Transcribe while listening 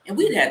And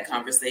we'd had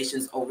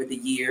conversations over the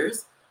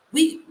years.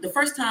 The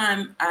first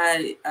time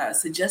I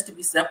suggested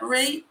we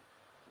separate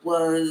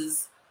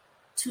was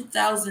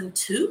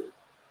 2002.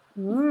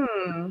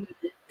 Mm.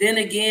 Then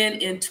again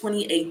in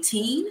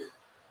 2018,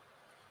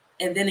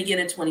 and then again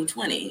in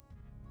 2020.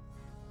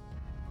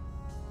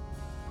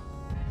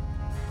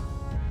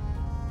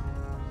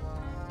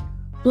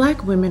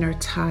 Black women are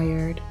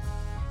tired.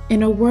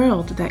 In a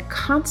world that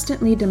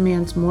constantly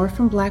demands more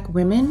from Black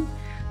women,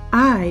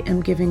 I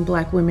am giving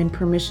Black women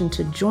permission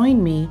to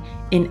join me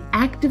in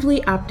actively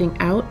opting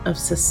out of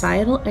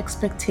societal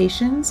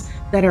expectations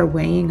that are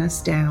weighing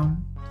us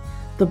down.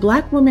 The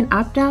Black Woman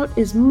Opt-Out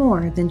is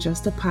more than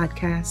just a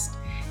podcast.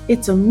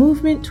 It's a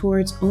movement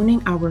towards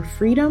owning our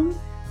freedom,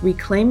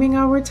 reclaiming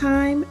our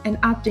time, and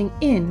opting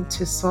in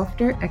to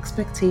softer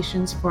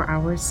expectations for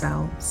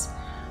ourselves.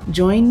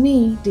 Join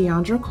me,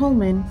 Deandra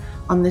Coleman,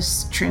 on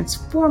this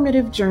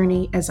transformative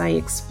journey as I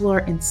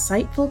explore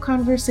insightful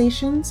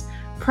conversations,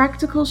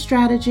 practical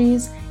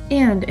strategies,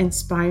 and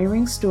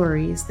inspiring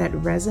stories that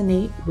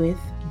resonate with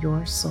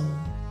your soul.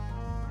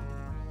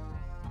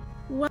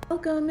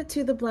 Welcome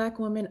to the Black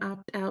Woman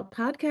Opt-Out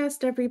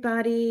podcast,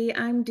 everybody.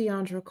 I'm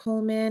Deandra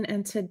Coleman,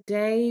 and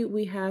today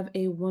we have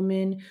a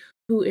woman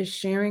who is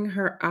sharing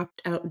her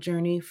opt-out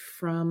journey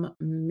from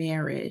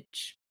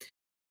marriage.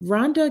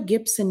 Rhonda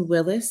Gipson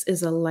Willis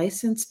is a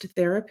licensed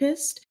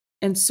therapist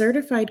and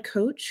certified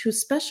coach who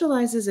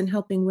specializes in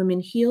helping women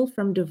heal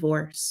from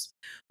divorce.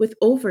 With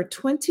over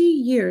 20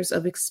 years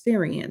of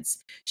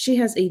experience, she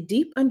has a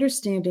deep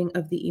understanding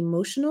of the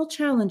emotional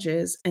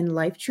challenges and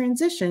life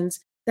transitions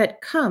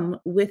that come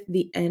with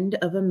the end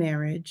of a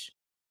marriage.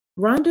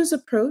 Rhonda's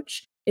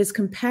approach is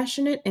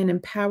compassionate and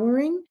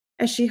empowering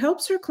as she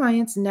helps her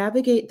clients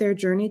navigate their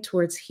journey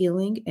towards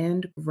healing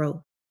and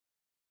growth.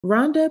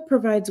 Rhonda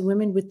provides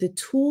women with the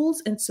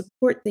tools and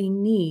support they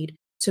need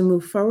to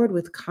move forward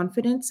with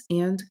confidence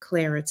and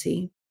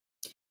clarity.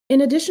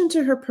 In addition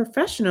to her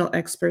professional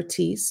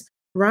expertise,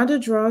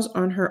 Rhonda draws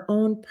on her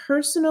own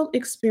personal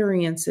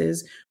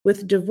experiences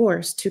with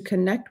divorce to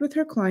connect with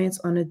her clients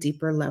on a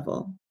deeper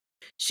level.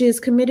 She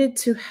is committed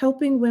to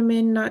helping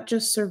women not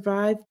just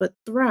survive, but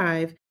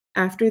thrive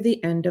after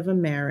the end of a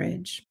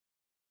marriage.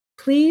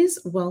 Please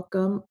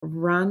welcome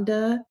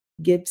Rhonda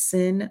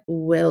Gipson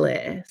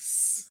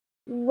Willis.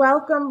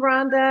 Welcome,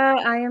 Rhonda.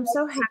 I am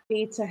so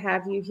happy to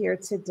have you here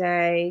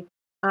today.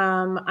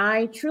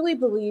 I truly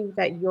believe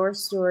that your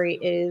story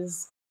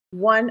is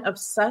one of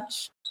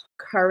such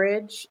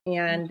courage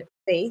and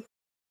faith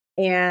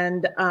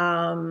and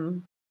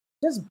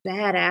just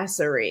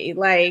badassery.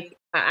 Like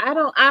I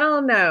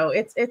don't know.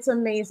 It's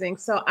amazing.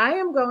 So I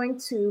am going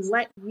to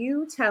let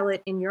you tell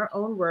it in your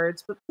own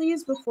words, but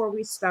please, before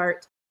we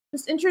start,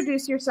 just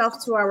introduce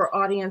yourself to our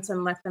audience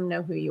and let them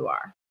know who you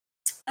are.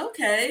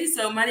 Okay,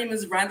 so my name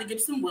is Rhonda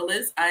Gipson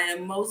Willis. I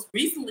am most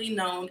recently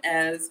known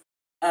as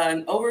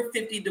an over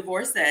 50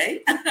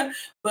 divorcee,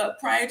 but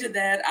prior to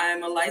that,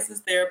 I'm a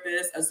licensed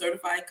therapist, a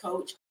certified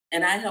coach,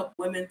 and I help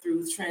women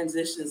through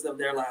transitions of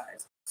their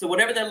lives. So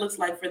whatever that looks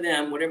like for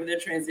them, whatever they're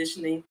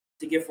transitioning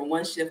to get from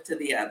one shift to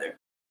the other.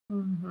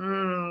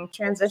 Mm-hmm.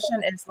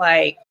 Transition is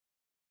like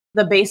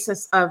the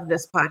basis of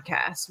this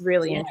podcast,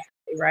 really, and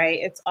truly, right?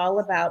 It's all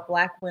about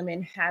Black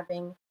women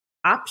having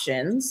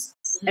options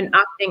and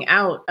opting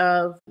out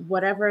of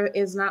whatever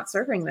is not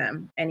serving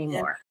them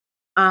anymore.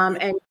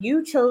 And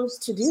you chose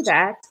to do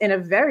that in a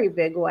very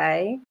big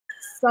way.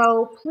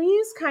 So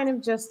please kind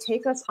of just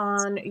take us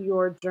on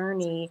your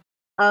journey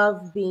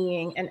of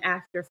being an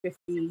after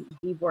 50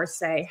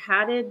 divorcee.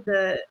 How did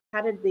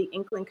the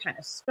inkling kind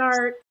of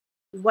start?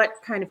 What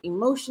kind of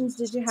emotions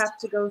did you have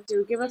to go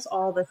through? Give us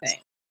all the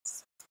things.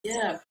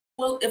 Yeah.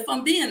 Well, if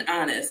I'm being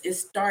honest, it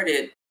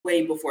started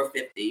way before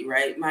 50,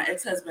 right? My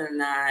ex-husband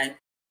and I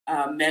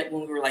met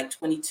when we were like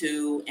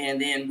 22,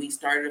 and then we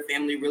started a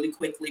family really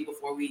quickly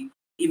before we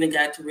even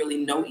got to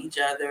really know each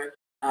other.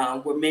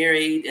 We're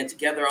married and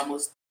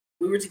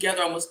we were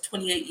together almost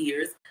 28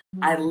 years.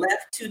 Mm-hmm. I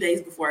left 2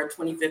 days before our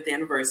 25th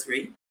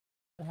anniversary.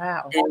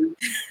 Wow.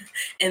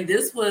 And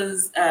this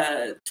was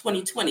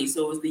 2020,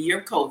 so it was the year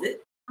of COVID.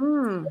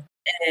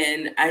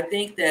 And I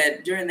think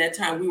that during that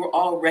time, we were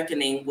all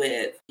reckoning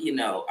with,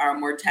 our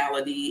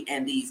mortality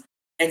and these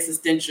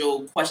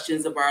existential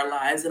questions of our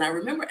lives. And I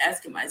remember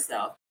asking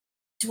myself,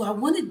 do I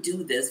want to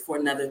do this for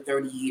another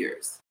 30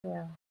 years?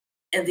 Yeah.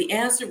 And the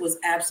answer was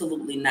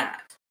absolutely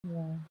not.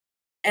 Yeah.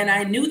 And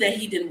I knew that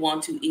he didn't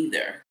want to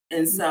either.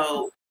 And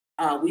so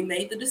we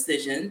made the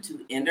decision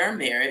to end our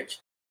marriage,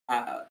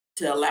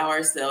 to allow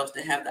ourselves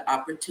to have the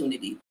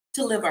opportunity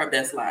to live our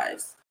best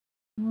lives.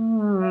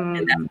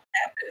 And that's what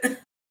happened.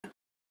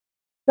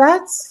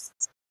 That's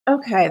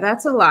okay.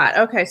 That's a lot.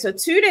 Okay. So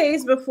 2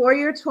 days before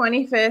your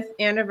 25th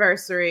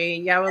anniversary,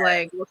 y'all were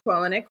like, we're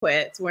calling it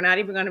quits. We're not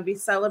even going to be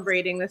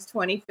celebrating this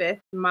 25th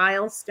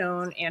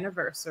milestone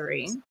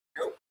anniversary.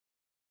 Nope.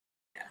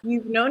 Yeah.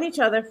 You've known each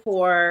other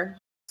for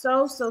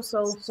so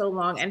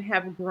long and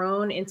have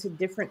grown into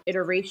different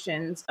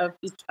iterations of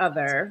each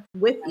other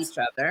with each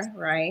other,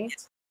 right?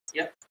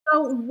 Yep.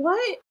 So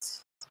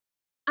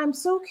I'm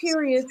so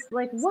curious,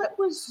 like, what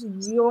was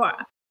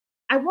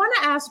I want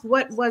to ask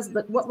what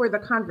were the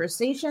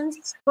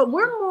conversations, but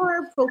we're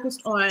more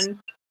focused on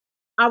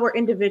our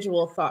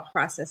individual thought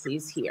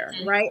processes here,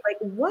 right? Like,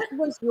 what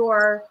was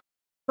your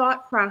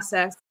thought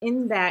process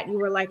in that you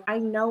were like, I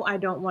know I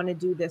don't want to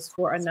do this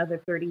for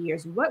another 30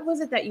 years. What was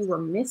it that you were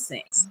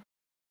missing?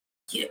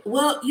 Yeah,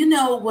 well,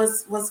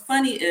 what's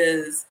funny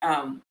is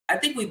I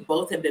think we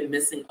both have been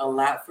missing a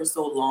lot for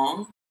so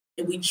long,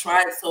 and we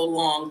tried so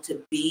long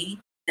to be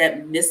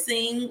that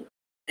missing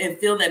and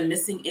feel that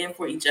missing in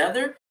for each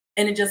other,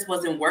 and it just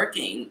wasn't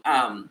working.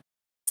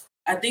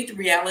 I think the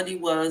reality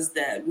was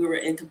that we were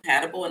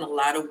incompatible in a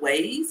lot of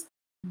ways,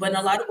 but in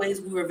a lot of ways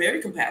we were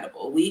very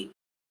compatible. We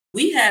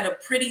had a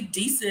pretty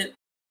decent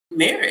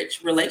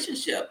marriage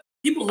relationship.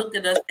 People looked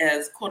at us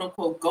as quote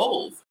unquote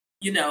goals,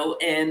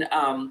 and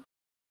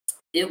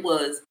it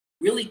was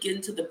really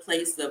getting to the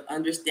place of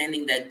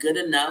understanding that good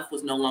enough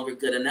was no longer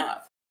good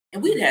enough.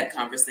 And we'd had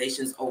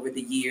conversations over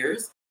the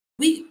years.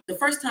 The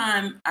first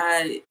time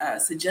I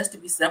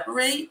suggested we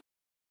separate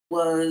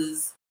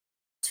was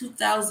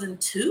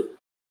 2002.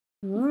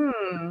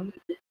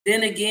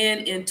 Then again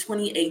in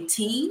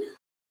 2018,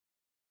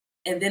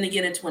 and then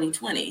again in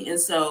 2020. And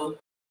so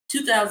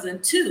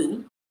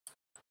 2002,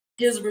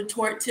 his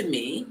retort to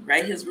me,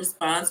 right, his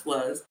response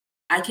was,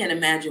 I can't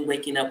imagine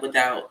waking up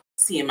without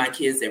seeing my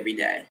kids every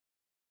day.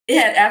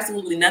 It had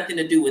absolutely nothing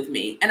to do with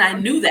me. And I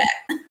knew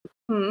that.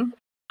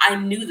 I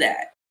knew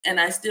that. And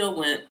I still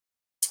went,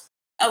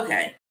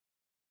 okay,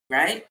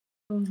 right?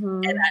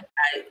 And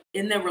I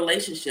in the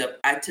relationship,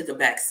 I took a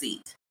back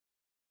seat.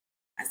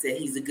 I said,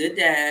 he's a good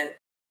dad.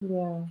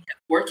 Yeah. We have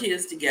 4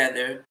 kids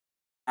together.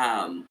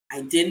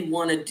 I didn't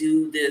want to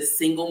do this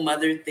single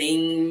mother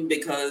thing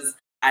because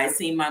I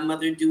seen my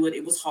mother do it.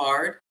 It was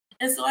hard.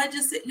 And so I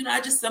just said,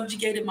 I just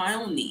subjugated my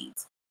own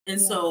needs. And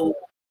so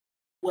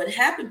what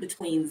happened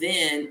between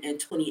then and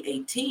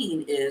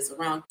 2018 is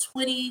around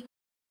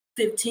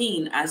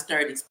 2015, I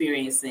started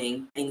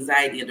experiencing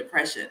anxiety and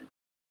depression.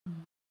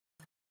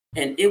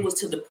 And it was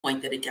to the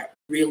point that it got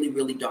really,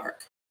 really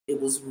dark. It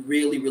was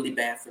really, really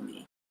bad for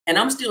me. And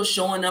I'm still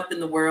showing up in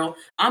the world.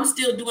 I'm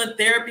still doing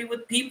therapy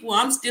with people.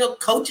 I'm still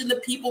coaching the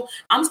people.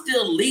 I'm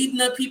still leading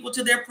the people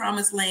to their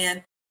promised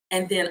land.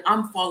 And then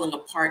I'm falling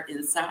apart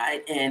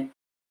inside. And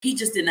he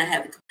just did not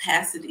have the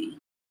capacity,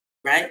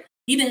 right?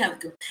 He didn't have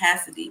the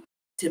capacity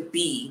to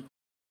be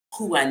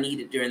who I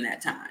needed during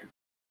that time.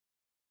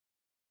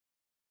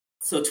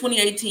 So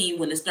 2018,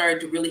 when it started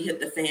to really hit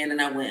the fan,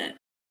 and I went,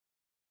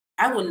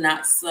 I will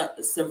not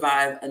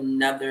survive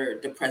another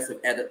depressive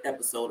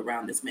episode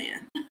around this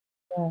man.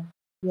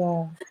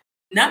 Yeah.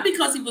 Not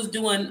because he was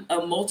doing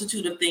a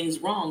multitude of things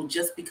wrong,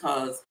 just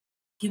because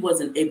he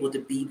wasn't able to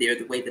be there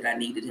the way that I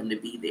needed him to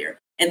be there.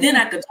 And then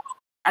I could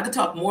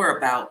talk more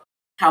about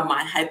how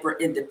my hyper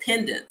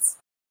independence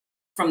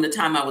from the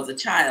time I was a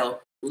child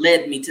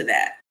led me to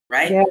that,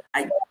 right? Yeah.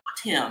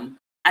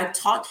 I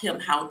taught him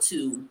how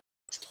to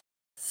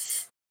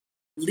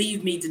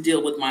leave me to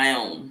deal with my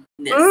own.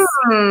 It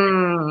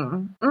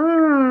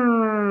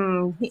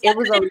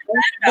was a learned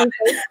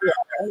behavior.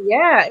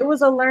 Yeah, it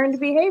was a learned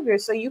behavior.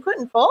 So you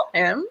couldn't fault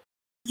him.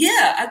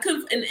 Yeah, I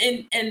could,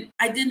 and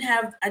I didn't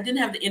have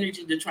the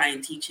energy to try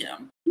and teach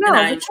him. No,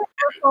 and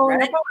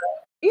right?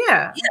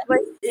 Yeah.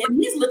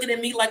 And he's looking at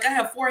me like I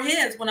have 4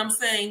 heads when I'm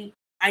saying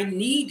I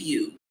need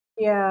you.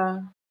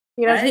 Yeah,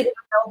 he didn't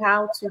know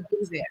how to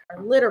be there.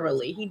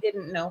 Literally, he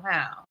didn't know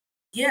how.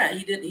 Yeah,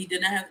 he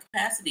did not have the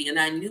capacity, and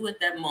I knew at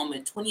that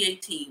moment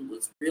 2018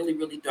 was really,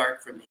 really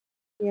dark for me.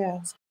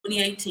 Yeah. So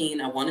 2018,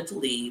 I wanted to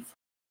leave,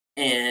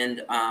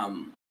 and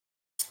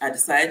I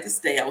decided to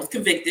stay. I was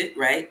convicted,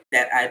 right,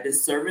 that I'd been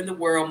serving the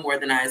world more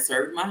than I had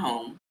served my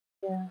home.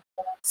 Yeah.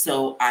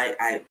 So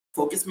I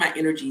focused my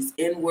energies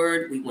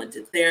inward. We went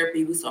to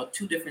therapy. We saw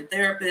 2 different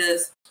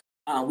therapists.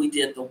 We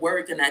did the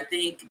work, and I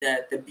think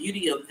that the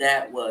beauty of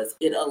that was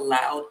it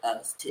allowed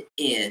us to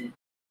end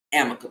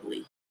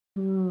amicably.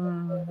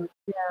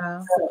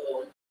 Yeah.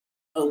 So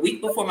a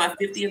week before my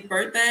 50th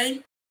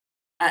birthday,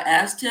 I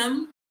asked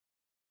him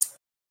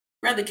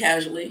rather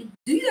casually,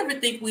 do you ever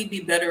think we'd be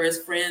better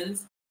as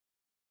friends?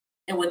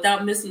 And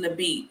without missing a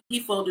beat,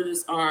 he folded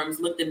his arms,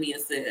 looked at me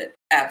and said,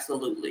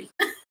 absolutely.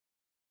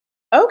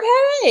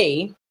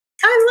 Okay.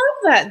 I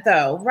love that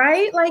though,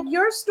 right? Like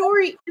your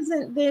story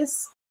isn't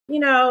this,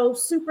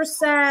 super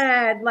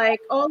sad. Like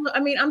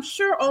I'm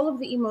sure all of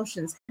the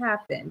emotions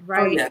happened,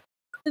 right? Oh, yeah.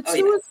 The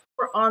two of us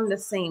were on the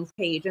same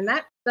page, and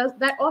that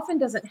often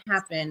doesn't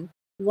happen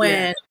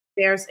when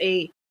there's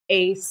a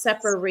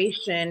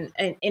separation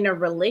in a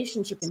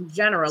relationship in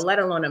general, let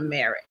alone a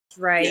marriage,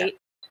 right?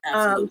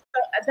 Yeah, so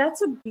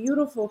that's a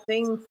beautiful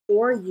thing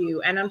for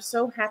you, and I'm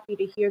so happy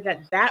to hear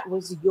that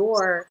was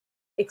your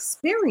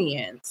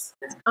experience.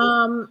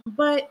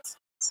 But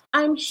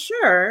I'm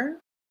sure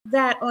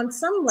that on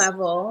some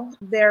level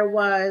there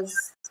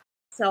was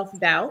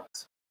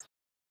self-doubt.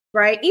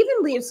 Right.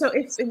 So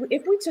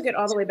if we took it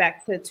all the way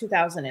back to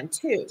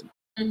 2002,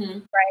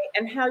 right,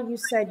 and how you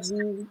said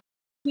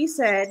he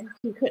said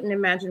he couldn't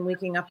imagine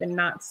waking up and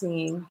not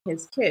seeing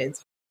his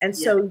kids, and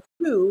so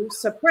you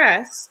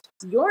suppressed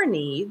your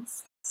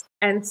needs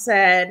and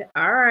said,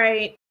 all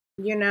right,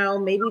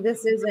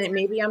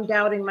 maybe I'm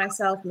doubting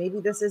myself. Maybe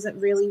this isn't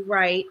really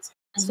right.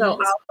 So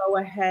I'll go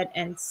ahead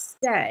and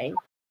stay.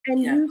 And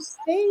you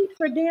stayed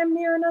for damn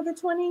near another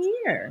 20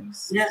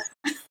 years. Yeah,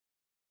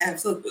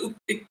 absolutely.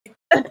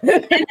 And had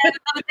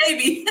another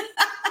baby.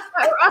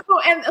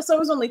 And so it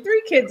was only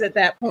 3 kids at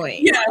that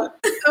point. Yeah.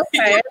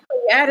 Okay. So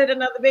you added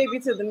another baby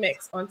to the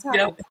mix on top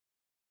of it.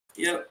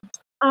 Yep.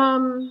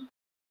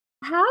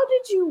 How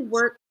did you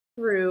work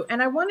through,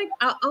 and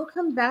I'll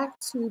come back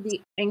to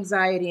the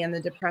anxiety and the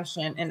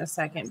depression in a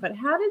second, but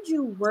how did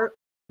you work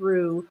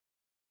through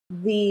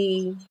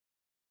the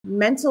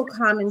mental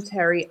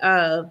commentary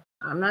of,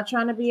 I'm not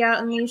trying to be out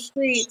in these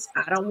streets.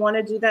 I don't want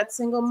to do that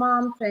single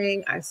mom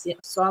thing.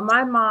 Saw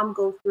my mom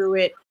go through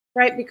it,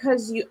 right?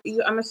 Because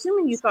I'm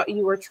assuming you thought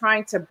you were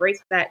trying to break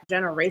that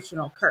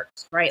generational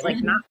curse, right?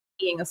 Like not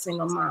being a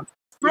single mom.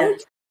 How did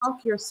you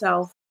talk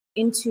yourself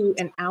into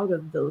and out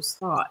of those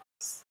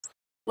thoughts?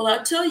 Well,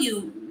 I'll tell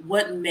you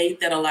what made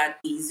that a lot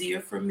easier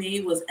for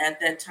me was at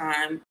that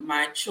time,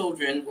 my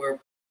children were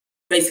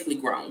basically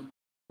grown.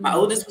 My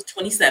oldest was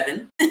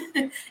 27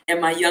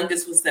 and my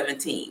youngest was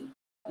 17.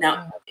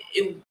 Now,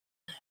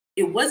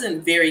 it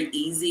wasn't very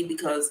easy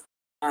because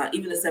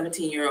even the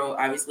 17-year-old,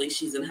 obviously,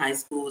 she's in high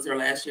school. It was her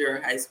last year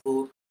of high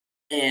school.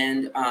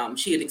 And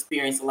she had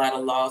experienced a lot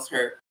of loss.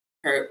 Her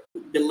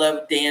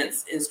beloved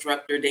dance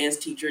instructor, dance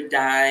teacher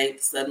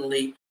died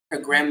suddenly. Her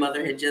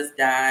grandmother had just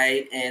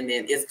died, and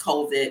then it's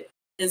COVID.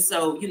 And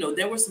so,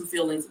 there were some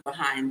feelings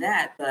behind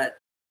that. But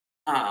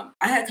I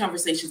had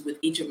conversations with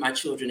each of my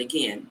children.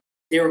 Again,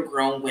 they were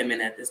grown women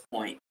at this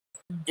point.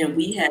 And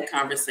we had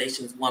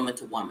conversations woman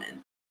to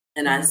woman.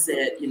 And I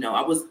said,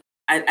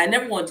 I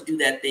never wanted to do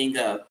that thing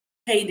of,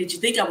 hey, did you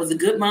think I was a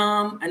good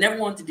mom? I never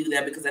wanted to do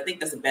that because I think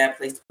that's a bad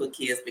place to put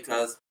kids,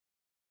 because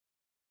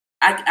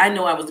I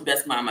know I was the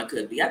best mom I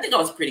could be. I think I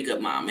was a pretty good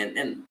mom.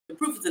 And the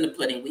proof is in the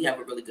pudding. We have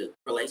a really good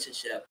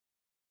relationship.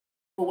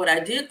 But what I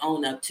did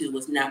own up to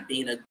was not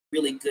being a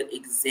really good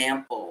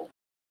example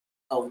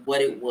of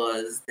what it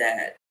was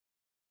that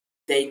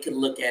they could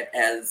look at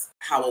as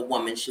how a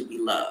woman should be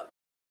loved.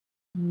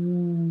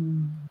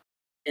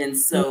 And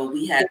so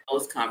we had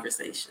those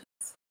conversations.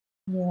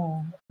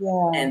 Yeah.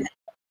 And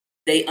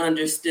they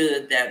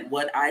understood that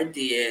what I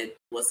did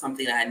was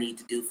something I need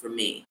to do for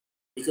me,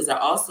 because I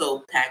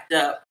also packed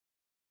up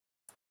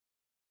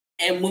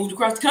and moved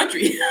across the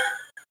country.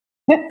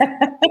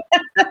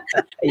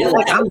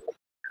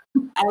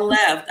 I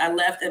left.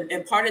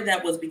 And part of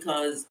that was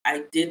because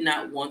I did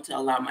not want to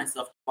allow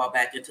myself to fall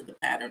back into the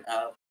pattern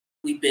of,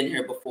 we've been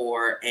here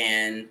before,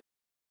 and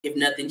if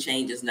nothing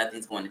changes,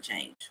 nothing's going to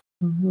change.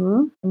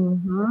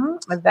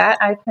 That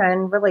I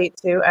can relate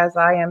to, as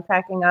I am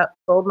packing up,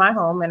 sold my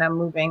home, and I'm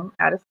moving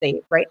out of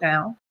state right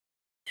now.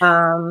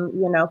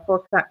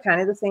 For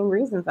kind of the same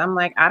reasons. I'm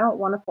like, I don't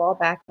want to fall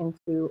back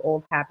into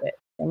old habits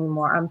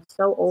anymore. I'm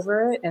so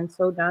over it and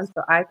so done.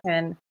 So I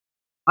can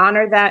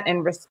honor that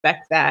and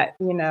respect that,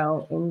 in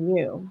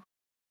you.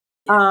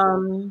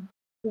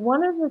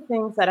 One of the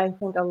things that I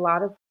think a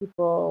lot of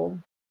people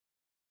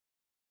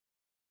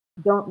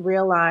don't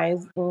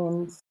realize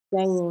in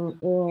staying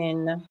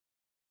in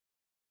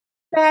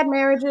bad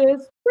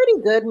marriages,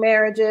 pretty good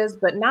marriages,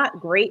 but not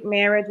great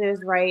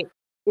marriages, right,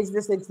 is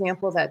this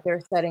example that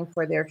they're setting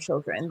for their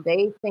children.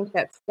 They think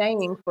that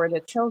staying for the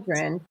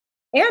children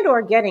and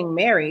or getting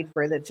married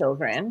for the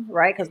children,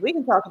 right, because we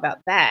can talk about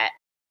that,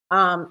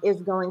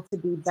 is going to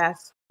be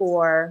best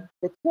for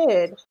the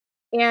kid.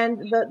 And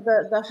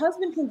the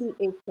husband can be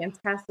a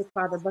fantastic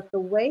father, but the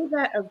way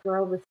that a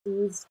girl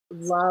receives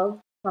love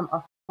from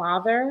a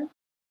father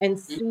and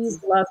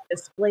sees love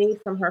displayed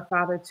from her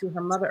father to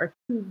her mother are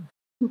two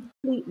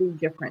completely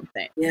different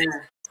things. Yeah.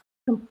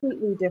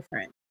 Completely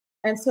different.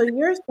 And so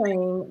you're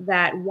saying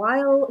that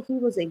while he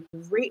was a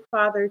great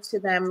father to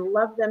them,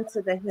 loved them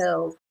to the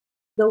hills,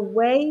 the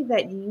way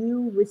that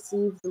you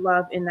received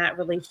love in that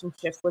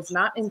relationship was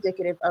not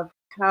indicative of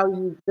how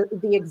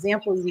the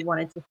example you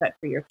wanted to set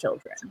for your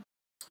children.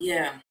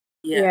 Yeah.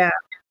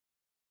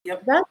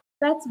 Yep.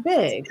 That's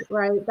big,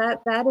 right?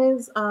 That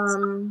is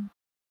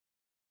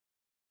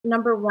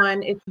number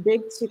one, it's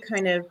big to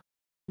kind of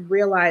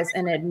realize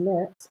and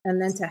admit, and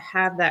then to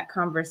have that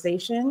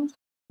conversation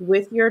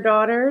with your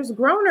daughters,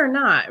 grown or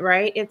not,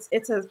 right?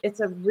 It's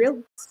a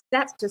real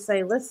step to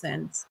say,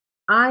 listen,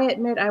 I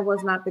admit I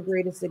was not the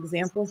greatest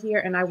example here,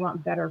 and I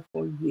want better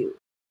for you,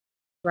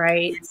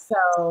 right?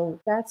 So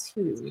that's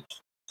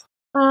huge.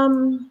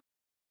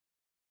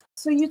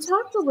 So you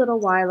talked a little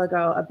while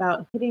ago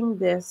about hitting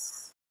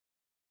this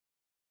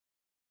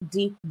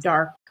deep,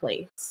 dark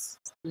place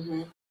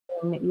in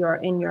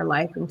your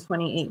life in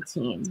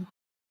 2018.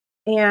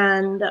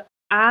 And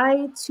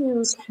I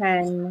too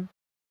can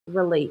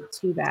relate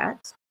to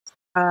that,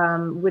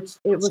 which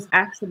it was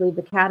actually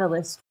the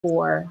catalyst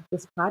for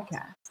this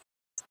podcast.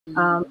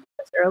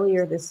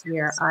 Earlier this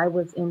year, I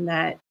was in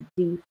that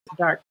deep,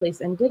 dark place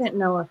and didn't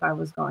know if I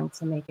was going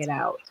to make it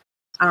out.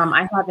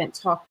 I haven't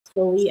talked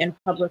fully and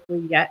publicly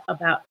yet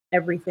about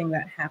everything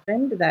that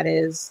happened. That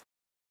is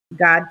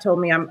God told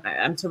me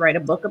I'm to write a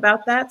book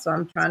about that. So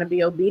I'm trying to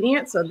be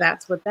obedient. So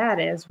that's what that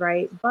is.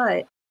 Right.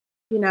 But,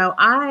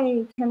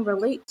 I can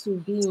relate to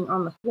being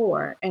on the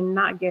floor and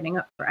not getting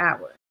up for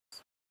hours.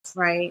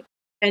 Right.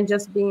 And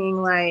just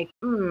being like,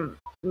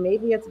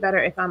 maybe it's better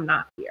if I'm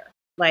not here.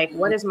 Like,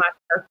 what is my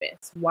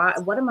purpose?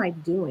 What am I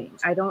doing?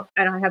 I don't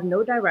have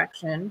no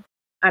direction.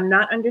 I'm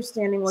not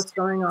understanding what's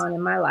going on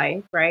in my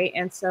life. Right.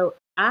 And so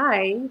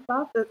I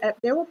thought that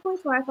there were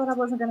points where I thought I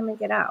wasn't going to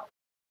make it out.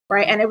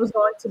 Right. And it was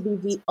going to be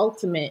the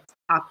ultimate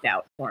opt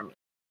out for me.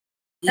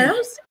 Yeah. And I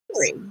was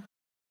scary.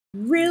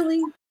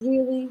 Really,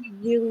 really,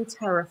 really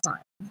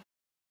terrifying.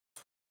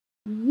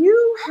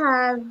 You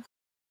have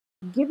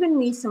given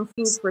me some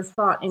food for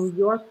thought in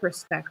your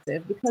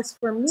perspective, because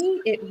for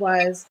me, it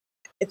was,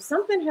 if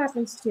something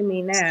happens to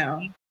me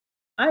now,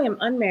 I am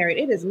unmarried.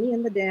 It is me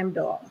and the damn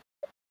dog.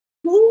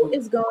 Who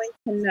is going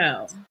to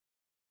know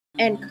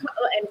and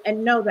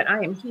know that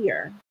I am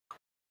here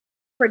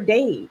for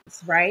days,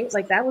 right?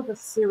 Like, that was a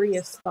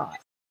serious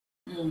thought.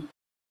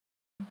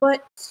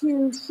 But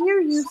to hear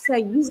you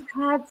say you've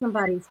had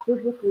somebody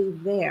physically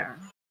there,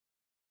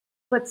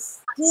 but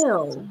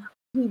still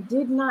he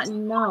did not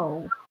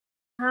know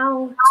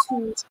how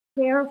to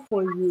care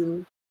for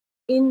you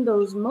in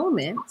those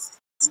moments.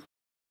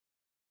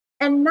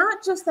 And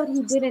not just that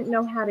he didn't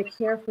know how to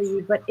care for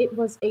you, but it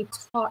was a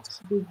taught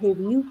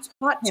behavior. You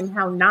taught him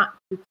how not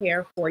to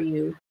care for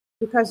you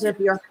because of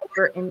your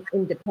hyper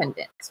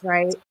independence,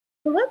 right?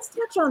 So let's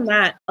touch on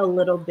that a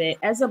little bit.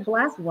 As a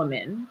Black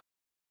woman,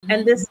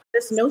 and this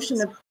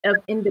notion of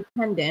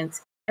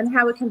independence and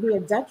how it can be a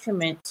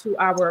detriment to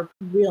our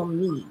real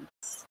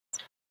needs.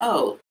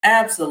 Oh,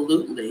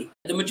 absolutely.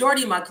 The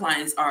majority of my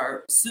clients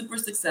are super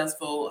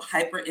successful,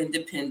 hyper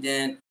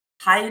independent,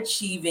 high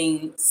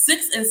achieving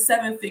 6 and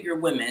 7 figure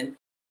women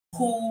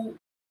who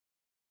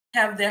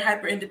have their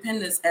hyper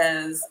independence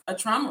as a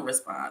trauma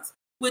response,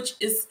 which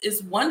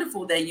is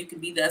wonderful that you can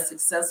be that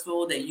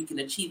successful, that you can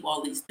achieve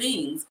all these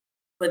things.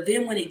 But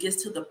then when it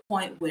gets to the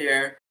point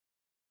where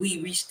we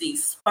reach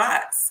these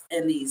spots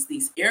and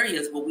these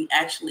areas where we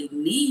actually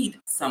need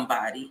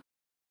somebody,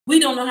 we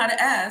don't know how to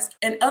ask,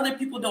 and other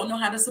people don't know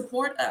how to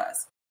support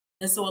us.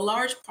 And so a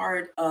large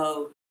part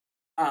of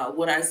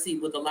what I see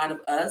with a lot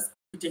of us,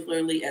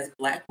 particularly as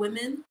Black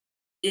women,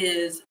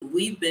 is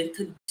we've been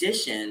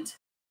conditioned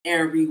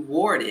and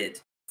rewarded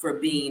for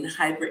being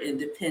hyper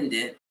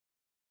independent,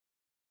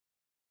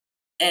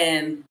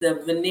 and the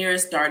veneer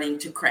is starting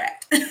to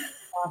crack.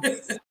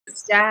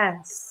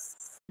 Yes.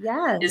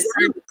 It's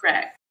starting to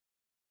crack.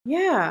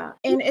 Yeah,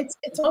 and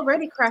it's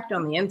already cracked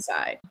on the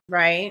inside,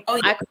 right? Oh,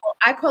 yeah.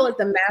 I call it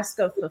the mask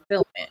of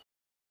fulfillment.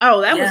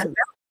 Oh,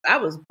 I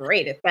was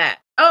great at that.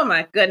 Oh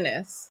my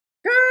goodness,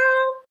 girl,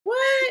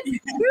 what?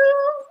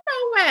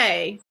 No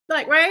way,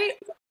 like, right,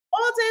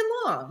 all day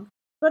long.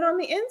 But on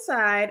the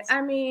inside,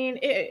 I mean,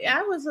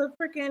 I was a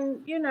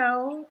freaking,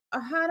 a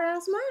hot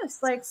ass mess.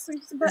 Like,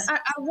 but I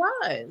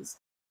was,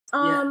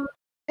 and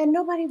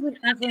nobody would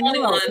ever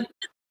know,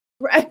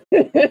 right?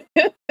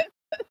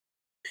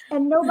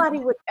 And nobody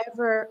would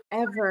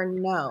ever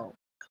know.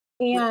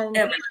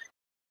 And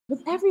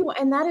with everyone,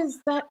 and that is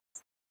that,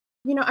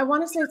 I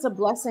want to say it's a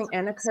blessing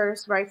and a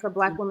curse, right? For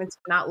Black women to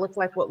not look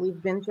like what we've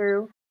been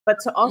through, but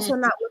to also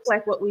not look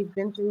like what we've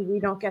been through. We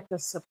don't get the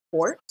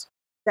support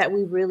that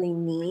we really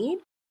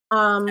need.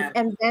 And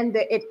then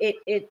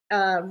it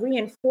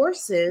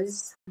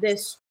reinforces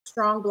this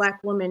strong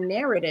Black woman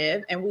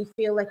narrative, and we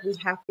feel like we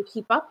have to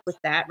keep up with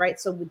that, right?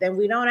 So then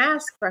we don't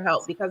ask for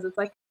help because it's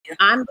like,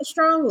 I'm the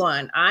strong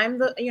one. I'm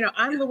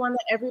the one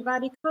that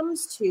everybody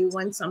comes to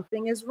when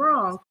something is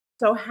wrong.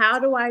 So how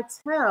do I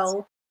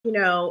tell,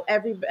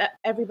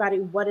 everybody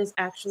what is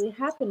actually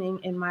happening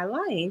in my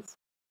life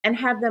and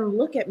have them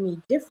look at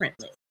me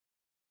differently?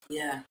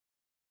 Yeah.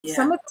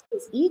 Some of it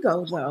is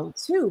ego, though,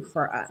 too,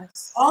 for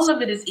us. All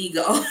of it is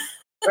ego.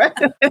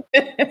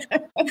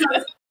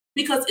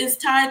 because it's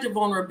tied to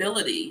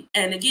vulnerability.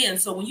 And again,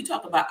 so when you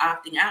talk about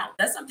opting out,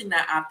 that's something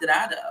that I opted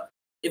out of.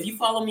 If you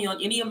follow me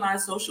on any of my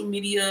social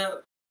media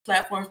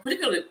platforms,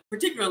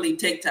 particularly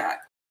TikTok,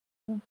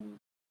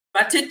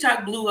 my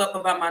TikTok blew up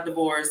about my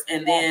divorce,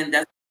 and then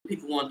that's what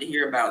people wanted to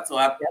hear about. So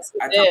I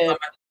talked about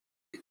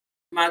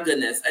my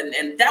goodness,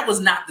 and that was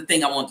not the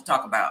thing I wanted to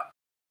talk about.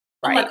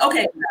 I'm like,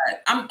 okay,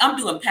 I'm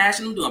doing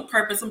passion, I'm doing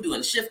purpose, I'm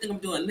doing shifting, I'm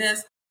doing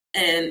this,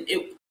 and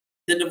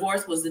the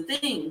divorce was the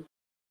thing.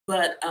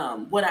 But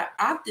what I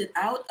opted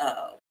out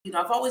of,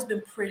 I've always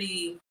been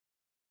pretty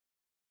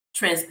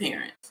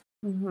transparent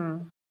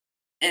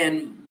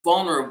and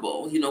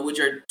vulnerable, which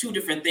are two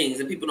different things,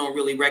 and people don't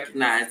really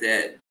recognize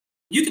that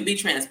you can be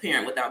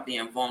transparent without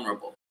being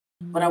vulnerable.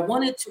 But I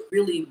wanted to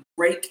really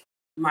break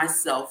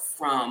myself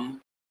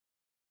from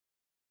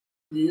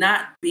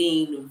not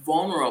being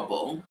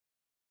vulnerable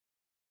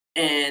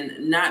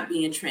and not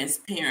being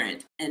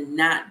transparent and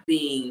not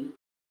being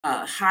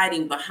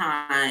hiding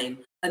behind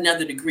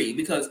another degree.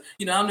 Because,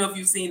 I don't know if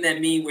you've seen that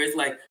meme where it's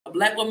like a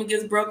Black woman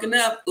gets broken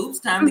up. Oops,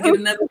 time to get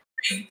another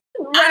degree.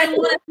 I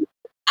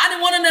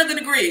didn't want another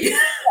degree.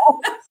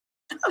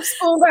 I'm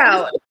schooled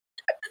out.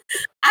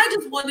 I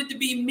just wanted to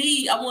be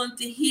me. I wanted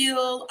to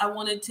heal. I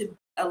wanted to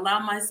allow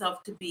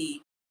myself to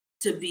be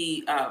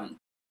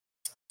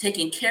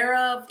taken care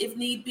of if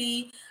need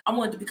be. I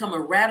wanted to become a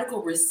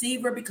radical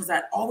receiver because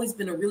I'd always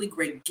been a really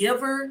great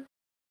giver.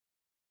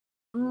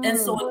 And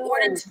so in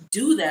order to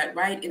do that,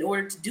 right,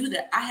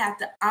 I had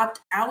to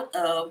opt out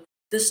of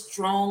the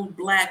strong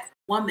Black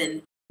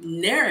woman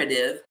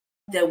narrative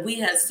that we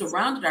had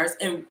surrounded us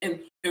and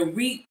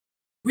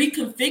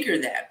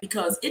reconfigure that,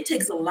 because it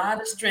takes a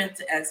lot of strength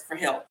to ask for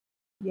help.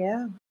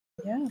 Yeah.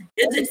 Yeah.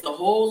 It takes a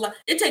whole lot.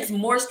 It takes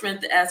more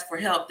strength to ask for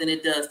help than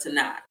it does to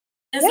not.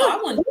 And so I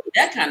wanted to be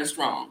that kind of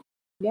strong.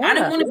 Yeah. I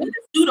didn't want to be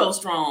the pseudo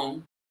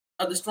strong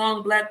of the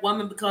strong Black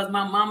woman because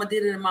my mama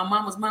did it and my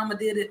mama's mama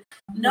did it.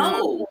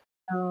 No.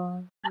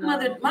 My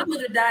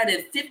mother died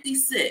at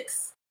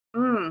 56.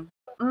 No.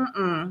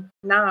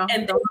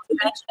 And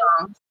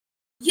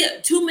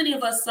too many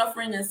of us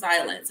suffering in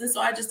silence. And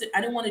so I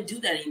didn't want to do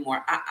that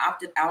anymore. I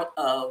opted out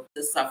of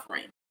the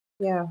suffering.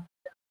 Yeah.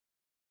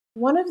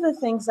 One of the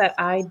things that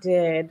I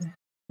did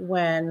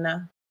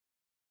when,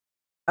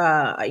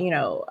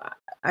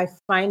 I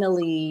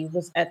finally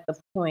was at the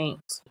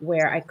point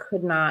where I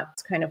could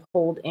not kind of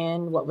hold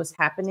in what was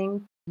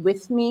happening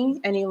with me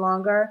any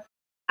longer,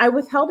 I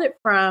withheld it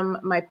from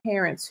my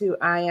parents, who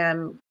I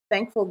am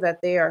thankful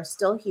that they are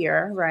still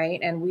here, right?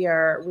 And we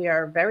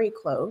are very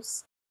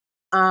close.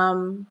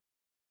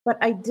 But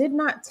I did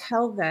not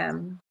tell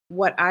them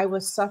what I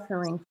was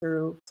suffering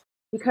through,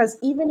 because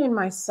even in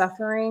my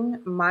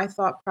suffering, my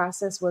thought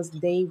process was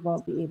they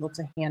won't be able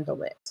to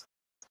handle it,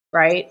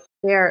 right?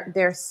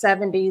 They're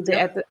 70,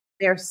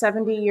 they're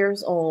 70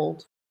 years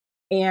old,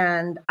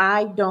 and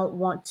I don't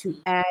want to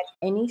add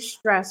any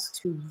stress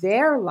to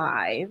their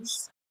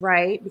lives,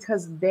 right?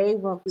 Because they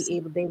won't be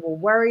able, they will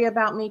worry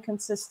about me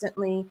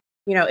consistently.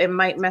 It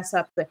might mess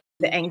up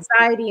the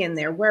anxiety, and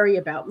their worry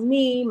about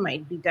me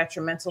might be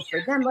detrimental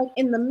for them. Like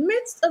in the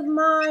midst of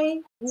my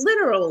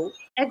literal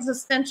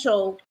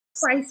existential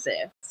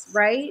crisis,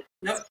 right?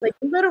 Yep. Like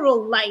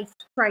literal life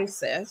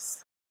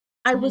crisis,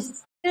 I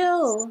was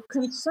still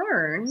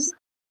concerned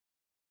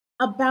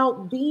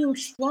about being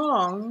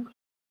strong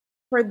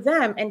for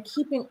them and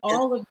keeping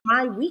all of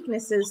my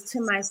weaknesses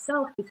to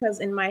myself, because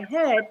in my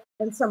head,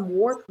 in some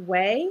warped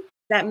way,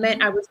 that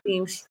meant I was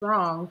being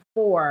strong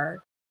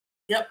for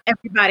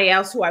everybody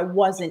else who I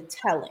wasn't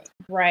telling,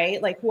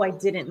 right? Like who I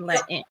didn't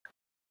let in.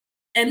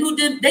 And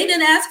they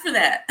didn't ask for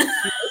that.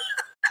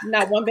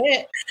 Not one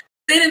bit.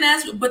 They didn't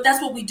ask, but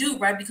that's what we do,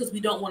 right? Because we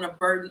don't want to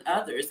burden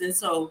others. And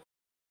so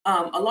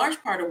a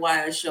large part of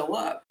why I show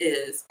up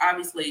is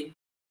obviously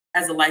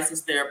as a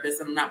licensed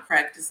therapist. I'm not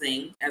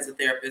practicing as a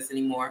therapist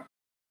anymore.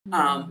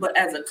 But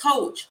as a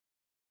coach,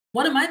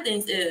 one of my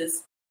things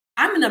is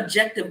I'm an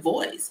objective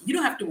voice. You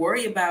don't have to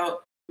worry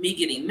about me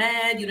getting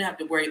mad. You don't have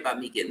to worry about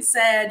me getting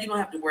sad. You don't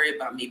have to worry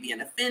about me being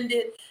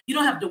offended. You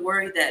don't have to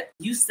worry that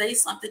you say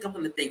something, I'm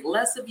going to think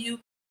less of you.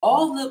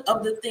 All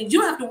of the things, you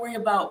don't have to worry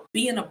about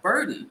being a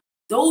burden.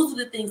 Those are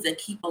the things that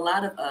keep a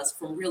lot of us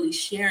from really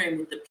sharing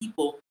with the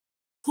people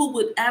who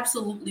would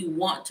absolutely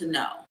want to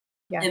know.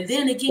 Yes. And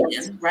then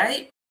again,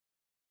 right,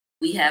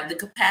 we have the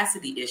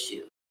capacity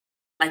issue.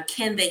 Like,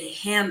 can they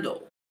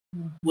handle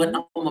what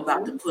I'm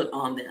about to put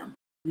on them?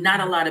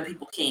 Not a lot of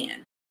people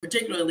can,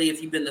 particularly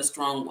if you've been the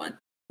strong one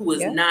who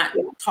has not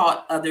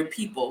taught other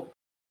people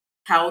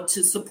how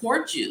to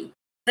support you.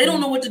 They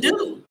don't know what to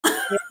do.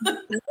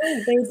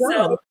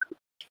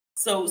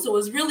 So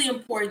it's really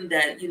important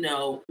that,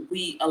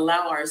 we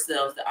allow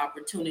ourselves the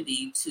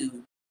opportunity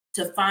to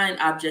find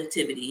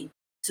objectivity,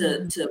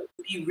 to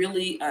be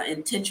really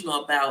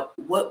intentional about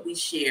what we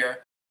share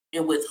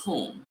and with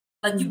whom.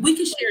 Like we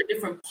can share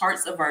different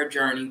parts of our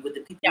journey with the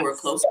people who are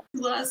closer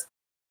to us,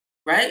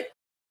 right?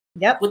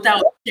 Yep.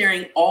 Without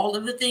sharing all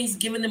of the things,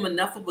 giving them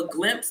enough of a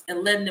glimpse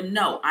and letting them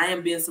know I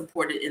am being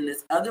supported in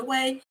this other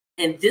way,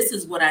 and this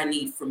is what I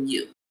need from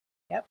you.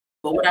 Yep.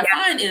 But what I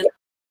find is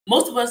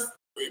most of us,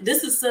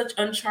 this is such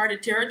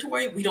uncharted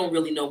territory, we don't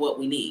really know what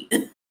we need.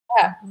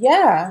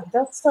 Yeah,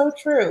 that's so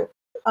true.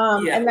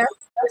 And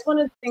that's one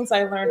of the things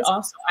I learned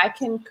also. I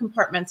can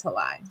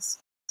compartmentalize,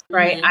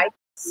 right? I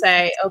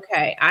say,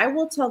 okay, I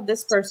will tell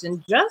this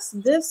person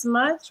just this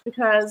much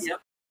because,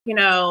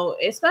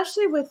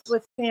 especially with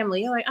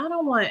family, like I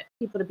don't want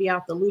people to be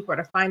out the loop or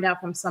to find out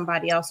from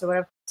somebody else or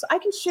whatever. So I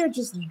can share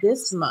just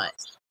this much,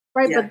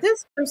 right? Yeah. But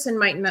this person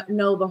might not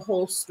know the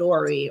whole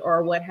story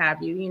or what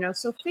have you,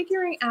 so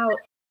figuring out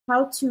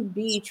how to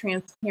be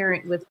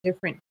transparent with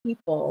different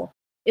people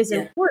is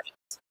important.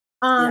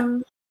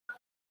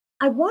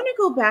 I want to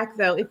go back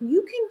though, if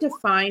you can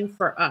define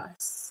for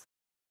us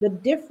the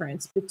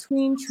difference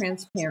between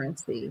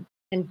transparency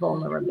and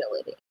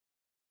vulnerability.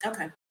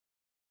 Okay.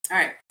 All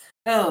right.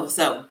 Oh,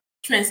 so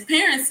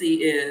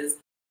transparency is,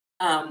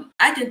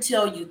 I can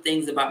tell you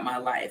things about my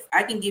life.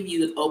 I can give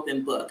you an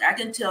open book. I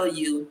can tell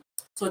you,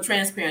 so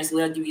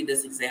transparency, I'll give you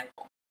this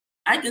example.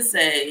 I can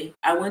say,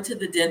 I went to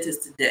the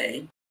dentist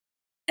today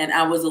and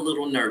I was a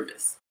little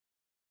nervous.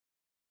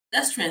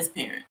 That's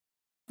transparent.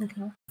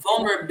 Okay.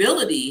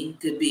 Vulnerability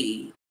could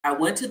be, I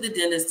went to the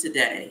dentist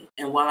today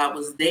and while I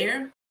was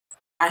there,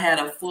 I had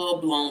a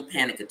full-blown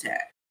panic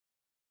attack.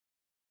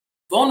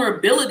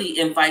 Vulnerability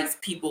invites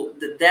people,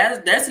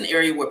 that's an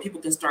area where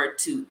people can start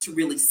to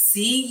really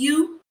see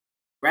you,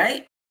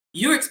 right?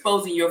 You're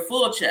exposing your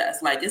full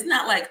chest. Like, it's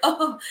not like,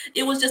 oh,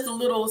 it was just a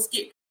little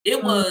scary.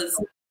 It was,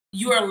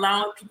 you're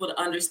allowing people to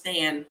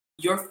understand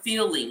your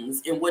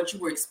feelings and what you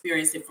were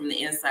experiencing from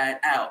the inside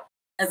out,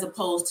 as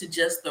opposed to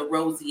just the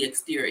rosy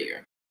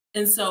exterior.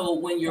 And so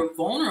when you're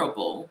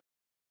vulnerable,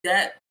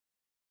 that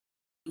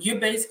you're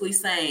basically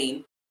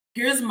saying,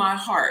 here's my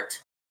heart,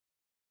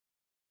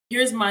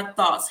 here's my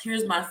thoughts,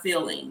 here's my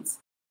feelings,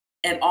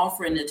 and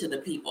offering it to the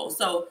people.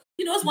 So,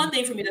 it's one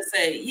thing for me to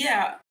say,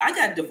 yeah, I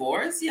got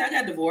divorced. Yeah, I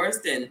got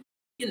divorced and,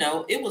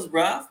 it was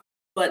rough.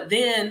 But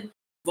then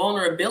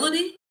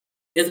vulnerability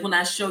is when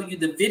I show you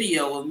the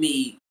video of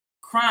me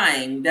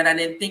crying that I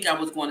didn't think I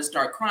was going to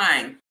start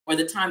crying, or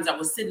the times I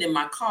was sitting in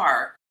my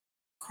car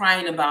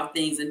crying about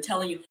things and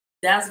telling you.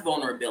 That's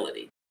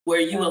vulnerability,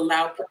 where you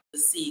allow people to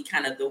see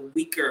kind of the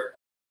weaker,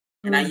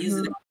 and I use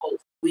it in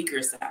quotes,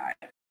 weaker side.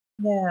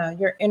 Yeah,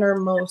 your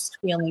innermost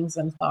feelings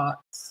and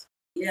thoughts.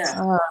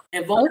 Yeah.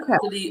 And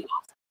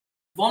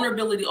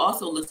vulnerability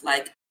also looks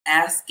like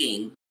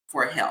asking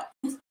for help.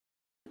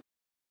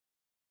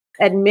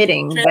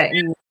 Admitting that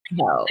you need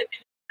help.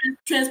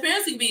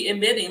 Transparency be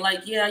admitting,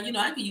 like, yeah,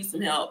 I could use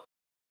some help.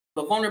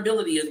 But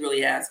vulnerability is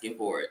really asking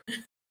for it.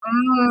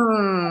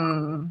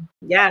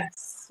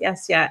 Yes.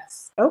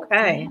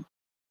 Okay.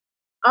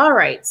 All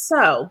right.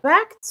 So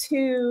back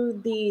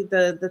to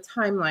the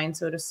timeline,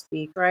 so to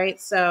speak, right?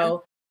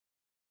 So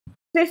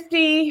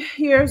 50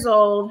 years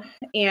old,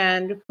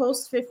 and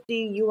post 50,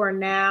 you are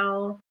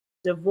now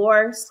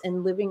divorced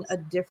and living a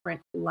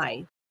different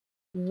life.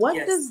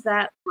 What does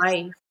that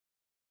life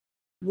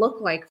look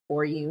like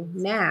for you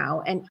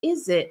now? And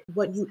is it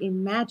what you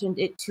imagined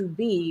it to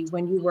be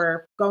when you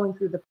were going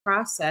through the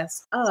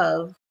process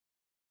of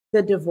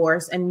the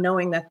divorce and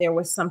knowing that there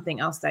was something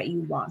else that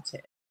you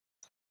wanted?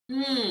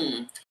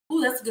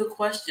 Oh, that's a good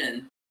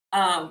question.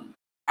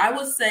 I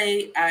would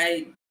say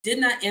I did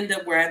not end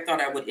up where I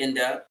thought I would end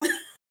up.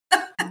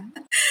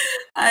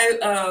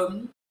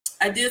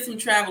 I did some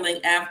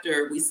traveling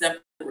after we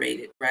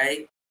separated,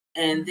 right?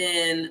 And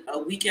then a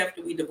week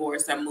after we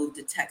divorced, I moved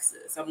to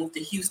Texas. I moved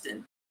to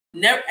Houston.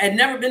 I'd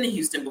never been to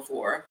Houston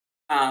before,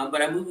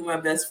 but I moved with my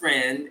best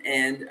friend,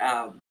 and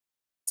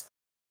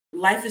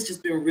life has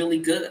just been really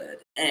good.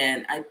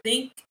 And I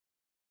think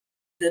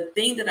the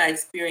thing that I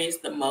experience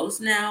the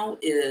most now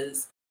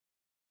is,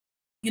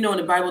 when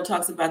the Bible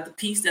talks about the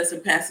peace that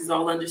surpasses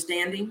all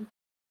understanding,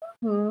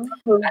 I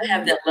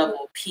have that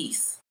level of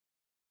peace.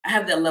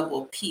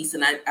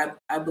 And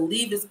I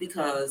believe it's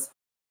because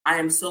I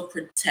am so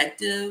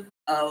protective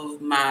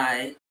of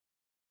my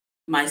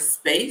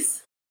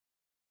space.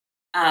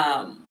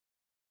 I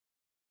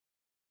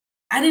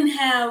didn't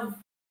have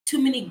too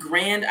many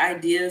grand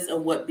ideas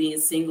of what being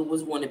single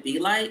was going to be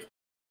like.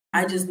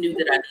 I just knew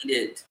that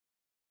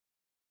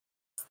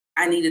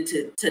I needed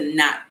to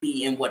not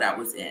be in what I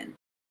was in.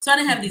 So I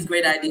didn't have these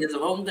great ideas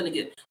of, I'm going to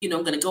get, I'm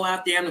going to go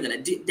out there, I'm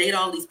going to date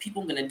all these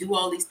people, I'm going to do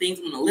all these things,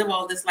 I'm going to live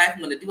all this life, I'm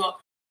going to do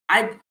all.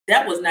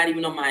 That was not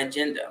even on my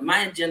agenda. My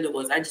agenda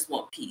was, I just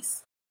want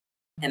peace.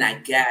 And I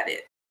got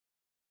it.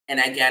 And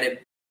I got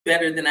it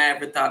better than I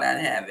ever thought I'd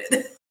have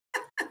it.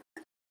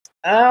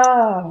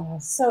 Oh,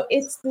 so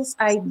it's this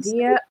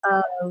idea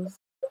of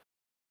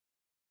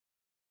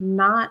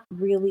not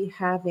really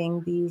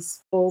having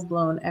these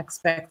full-blown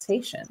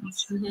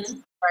expectations,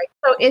 right?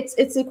 So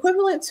it's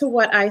equivalent to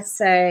what I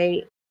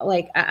say,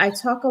 like I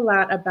talk a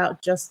lot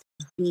about just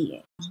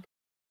being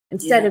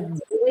instead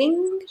of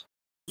doing.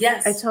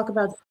 Yes. I talk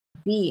about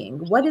being.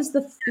 What is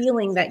the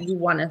feeling that you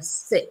want to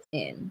sit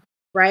in,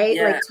 right?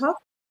 Yeah. Like talk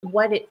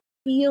what it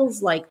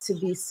feels like to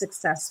be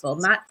successful,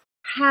 not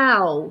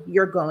how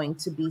you're going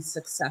to be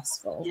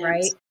successful,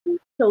 right?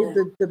 So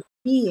the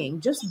being,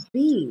 just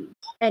be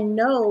and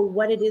know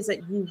what it is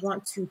that you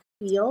want to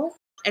feel.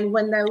 And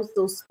when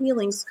those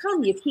feelings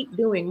come, you keep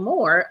doing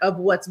more of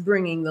what's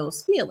bringing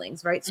those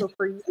feelings, right? So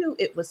for you,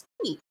 it was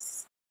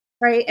peace,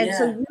 right? And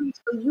so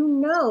you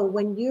know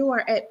when you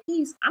are at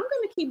peace, I'm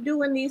going to keep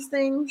doing these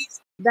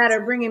things that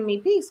are bringing me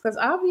peace because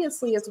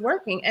obviously it's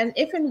working. And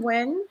if and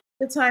when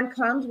the time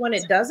comes when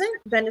it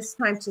doesn't, then it's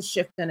time to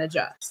shift and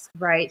adjust,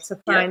 right? To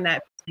find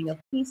that feeling of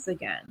peace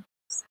again.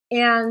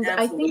 And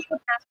I think that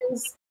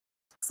is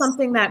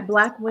something that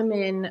Black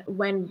women,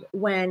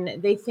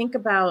 when they think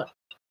about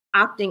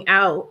opting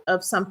out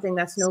of something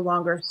that's no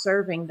longer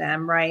serving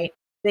them, right?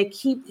 They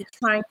keep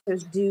trying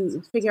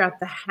to figure out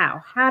the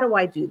how. How do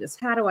I do this?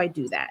 How do I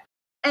do that?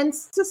 And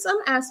to some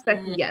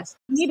aspect, yes,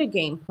 you need a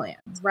game plan,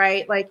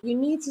 right? Like you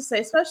need to say,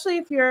 especially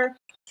if you're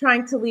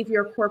trying to leave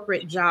your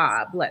corporate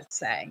job, let's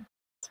say,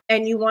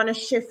 and you want to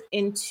shift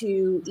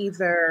into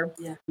either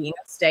being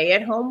a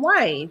stay-at-home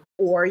wife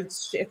or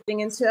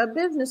shifting into a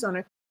business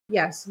owner.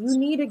 Yes, you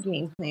need a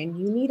game plan.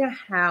 You need a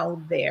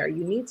how there.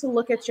 You need to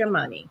look at your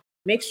money.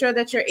 Make sure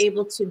that you're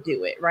able to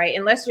do it, right?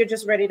 Unless you're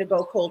just ready to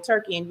go cold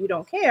turkey and you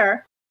don't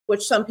care,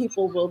 which some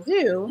people will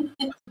do,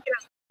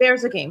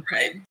 there's a game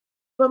plan.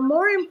 But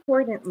more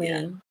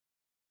importantly,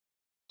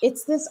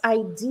 It's this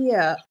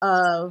idea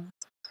of,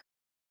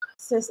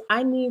 sis,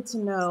 I need to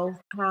know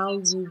how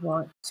you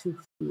want to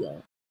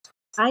feel.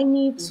 I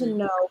need to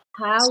know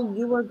how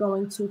you are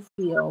going to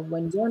feel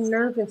when your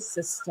nervous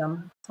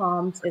system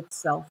calms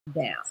itself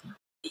down,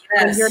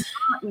 when you're Yes.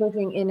 not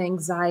living in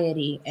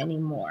anxiety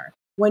anymore,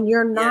 when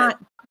you're Yes. not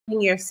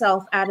putting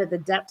yourself out of the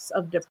depths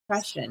of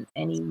depression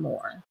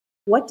anymore.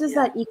 What does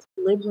Yeah. that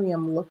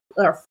equilibrium look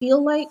or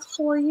feel like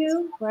for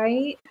you,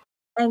 right?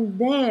 And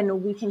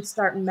then we can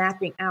start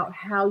mapping out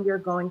how you're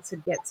going to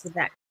get to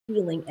that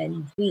feeling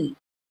and be,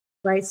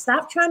 right?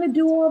 Stop trying to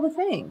do all the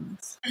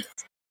things.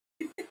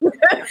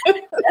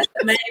 That's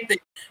the main thing.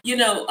 You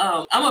know,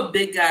 I'm a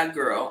big God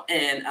girl,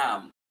 and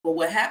but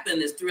what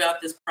happened is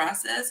throughout this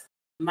process,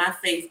 my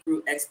faith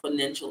grew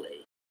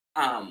exponentially.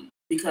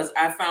 Because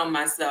I found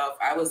myself,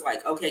 I was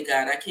like, okay,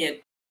 God, I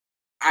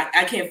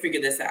can't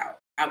figure this out.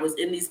 I was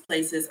in these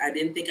places, I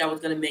didn't think I was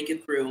going to make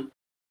it through,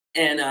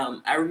 and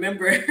I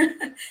remember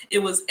it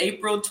was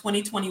April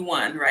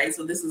 2021, right?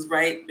 So this is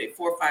right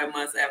 4 or 5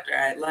 months after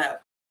I had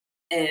left,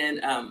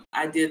 and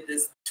I did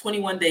this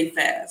 21-day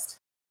fast.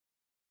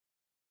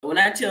 When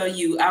I tell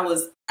you, I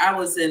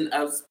was in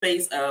a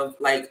space of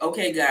like,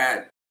 okay,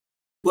 God,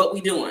 what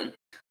we doing?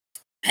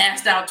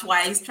 Passed out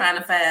twice trying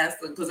to fast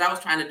because I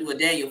was trying to do a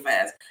Daniel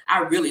fast.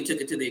 I really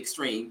took it to the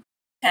extreme.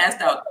 Passed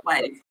out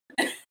twice,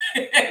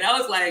 and I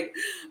was like,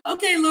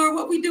 okay, Lord,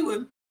 what we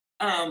doing?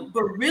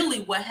 But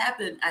really, what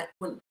happened?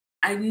 When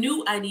I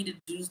knew I needed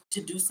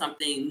to do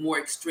something more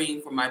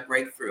extreme for my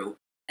breakthrough,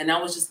 and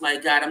I was just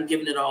like, God, I'm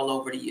giving it all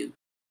over to you.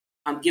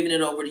 I'm giving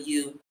it over to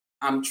you.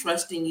 I'm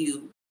trusting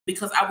you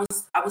because I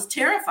was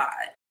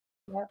terrified.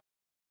 Yep.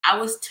 I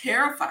was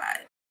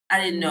terrified. I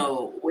didn't Mhm.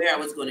 know where I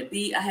was going to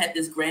be. I had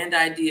this grand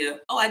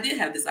idea. Oh, I did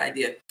have this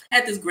idea. I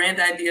had this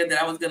grand idea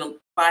that I was going to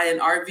buy an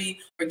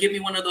RV or give me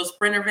one of those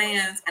Sprinter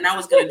vans, and I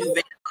was going to do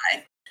van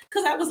life.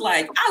 Because I was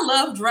like, I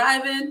love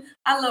driving.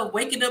 I love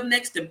waking up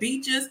next to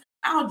beaches.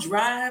 I'll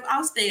drive.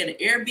 I'll stay in an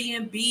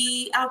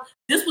Airbnb.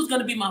 This was going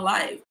to be my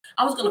life.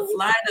 I was going to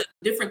fly to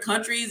different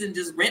countries and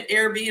just rent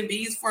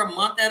Airbnbs for a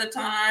month at a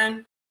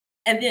time,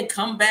 and then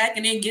come back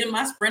and then get in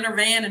my Sprinter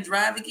van and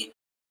drive again.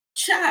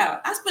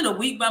 Child, I spent a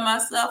week by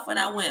myself and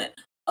I went,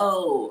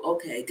 oh,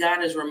 okay,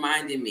 God is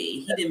reminding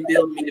me. He didn't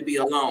build me to be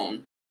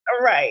alone.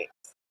 Right.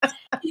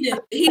 He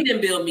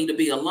didn't build me to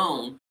be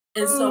alone.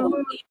 And so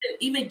Mhm.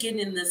 even getting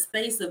in the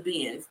space of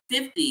being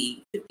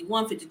 50,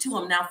 51, 52,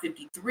 I'm now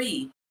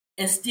 53,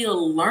 and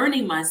still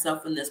learning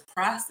myself in this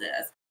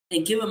process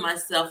and giving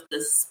myself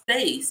the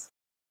space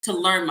to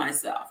learn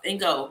myself and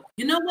go,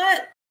 you know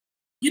what?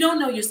 You don't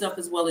know yourself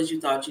as well as you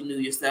thought you knew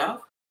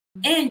yourself.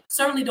 And you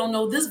certainly don't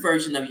know this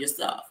version of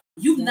yourself.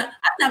 I've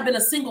not been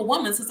a single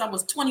woman since I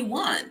was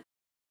 21.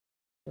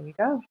 There you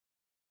go.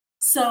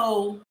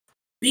 So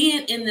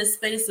being in this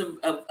space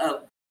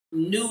of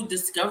new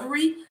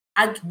discovery,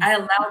 I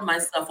allowed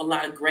myself a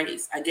lot of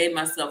grace. I gave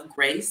myself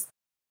grace.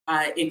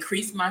 I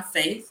increased my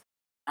faith.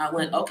 I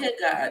went, okay,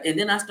 God. And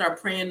then I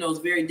start praying those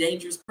very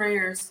dangerous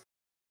prayers.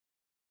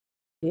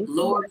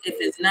 Lord, if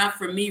it's not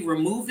for me,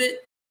 remove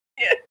it.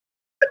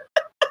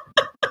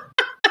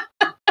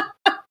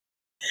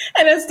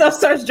 And then stuff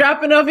starts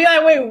dropping off.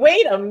 You're like,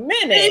 wait a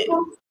minute.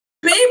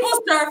 People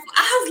start,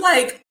 I was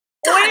like,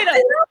 God, Wait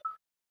a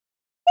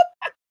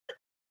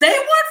they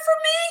weren't for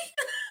me.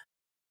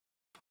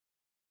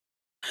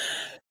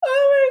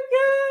 Oh my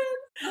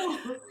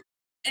God.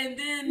 And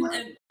then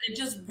and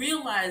just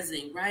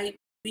realizing, right,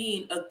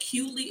 being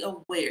acutely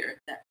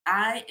aware that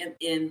I am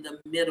in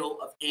the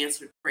middle of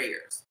answered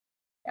prayers.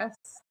 Yes.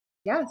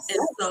 Yes.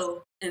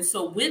 And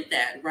so with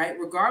that, right,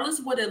 regardless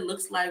of what it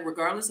looks like,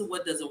 regardless of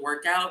what doesn't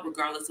work out,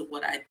 regardless of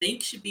what I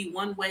think should be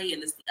one way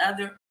and it's the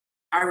other,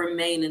 I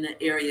remain in an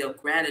area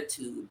of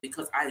gratitude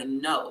because I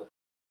know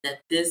that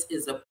this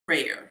is a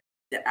prayer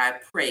that I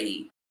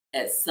prayed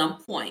at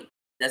some point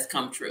that's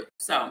come true.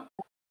 So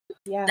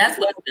Yeah. that's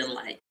what it's been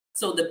like.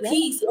 So the Yeah.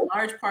 peace, a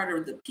large part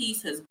of the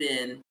peace has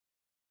been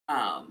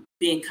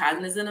being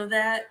cognizant of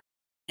that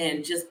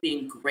and just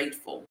being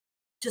grateful,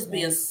 just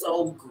being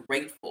so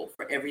grateful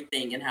for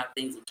everything and how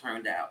things have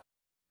turned out.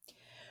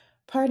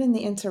 Pardon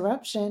the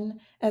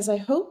interruption, as I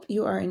hope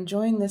you are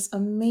enjoying this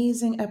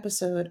amazing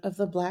episode of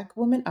the Black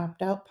Woman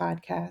Opt Out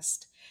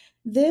podcast.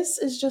 This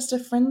is just a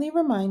friendly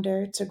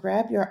reminder to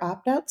grab your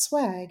opt out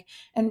swag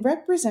and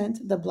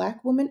represent the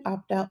Black Woman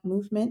Opt Out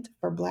movement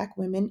for Black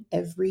women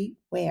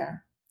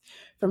everywhere.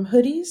 From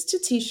hoodies to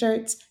t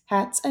shirts,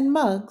 hats, and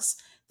mugs,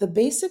 the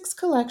basics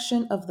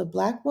collection of the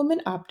Black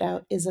Woman Opt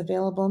Out is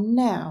available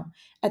now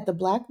at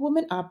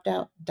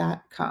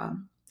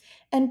theblackwomanoptout.com.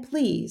 And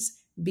please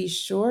be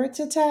sure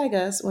to tag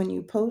us when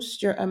you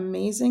post your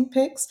amazing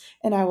pics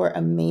and our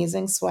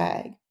amazing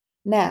swag.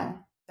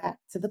 Now, back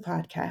to the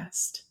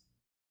podcast.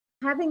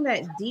 Having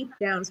that deep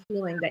down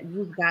feeling that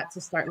you've got to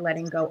start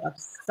letting go of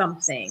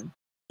something,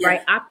 Yeah.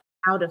 right? Opt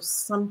out of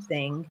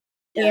something,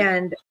 Yeah.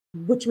 and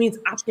which means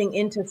opting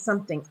into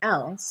something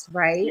else,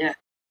 right? Yeah.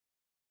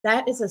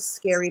 That is a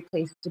scary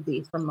place to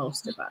be for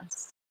most of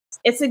us.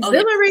 It's Oh, yeah.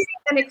 exhilarating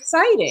and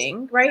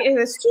exciting, right? And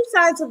there's two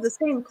sides of the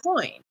same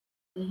coin.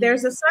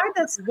 There's a side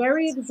that's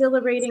very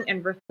exhilarating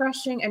and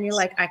refreshing, and you're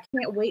like, I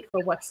can't wait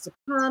for what's to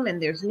come,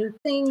 and there's new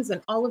things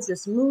and all of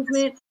this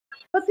movement.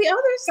 But the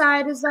other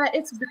side is that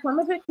some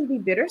of it can be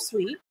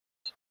bittersweet,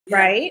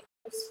 right?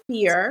 There's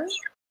fear,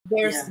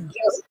 there's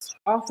guilt,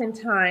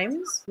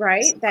 oftentimes,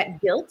 right? That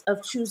guilt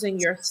of choosing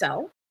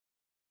yourself.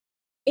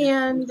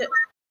 And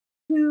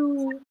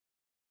to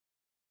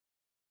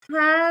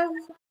have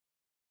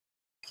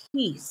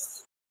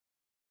peace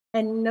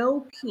and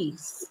no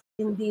peace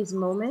in these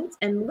moments,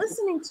 and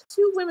listening to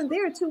two women,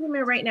 there are two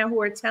women right now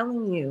who are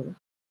telling you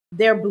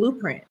their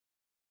blueprint,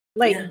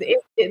 like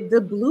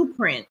the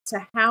blueprint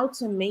to how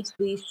to make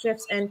these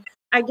shifts. And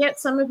I get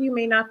some of you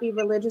may not be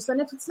religious, and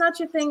if it's not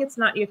your thing, it's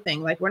not your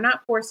thing. Like, we're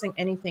not forcing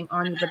anything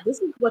on you, but this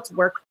is what's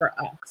worked for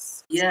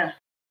us. Yeah.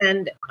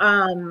 And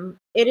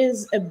it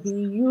is a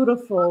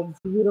beautiful,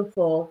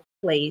 beautiful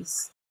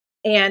place.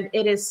 And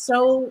it is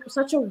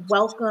such a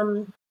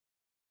welcome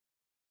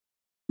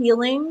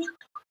feeling,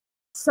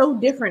 so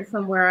different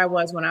from where I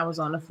was when I was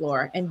on the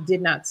floor and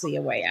did not see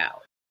a way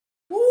out.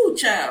 Ooh,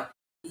 child.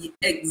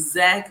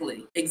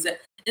 Exactly.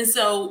 And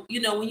so,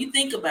 when you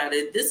think about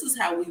it, this is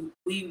how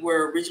we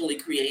were originally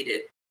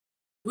created.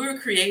 We were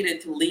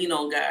created to lean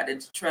on God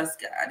and to trust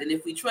God. And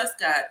if we trust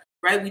God,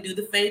 right, we do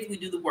the faith, we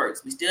do the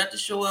works. We still have to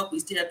show up. We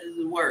still have to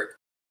do the work.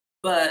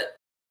 But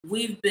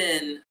we've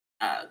been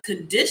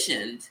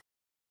conditioned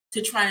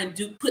to try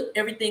and put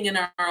everything in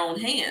our own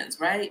hands,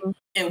 right?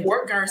 And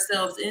work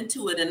ourselves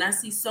into it. And I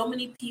see so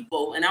many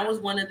people, and I was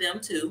one of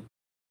them too,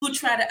 who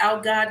try to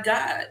out-God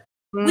God.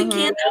 We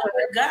can't out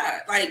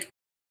God. Like,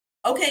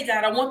 okay,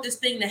 God, I want this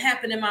thing to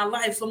happen in my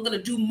life, so I'm going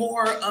to do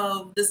more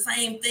of the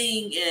same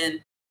thing.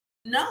 And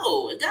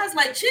no, God's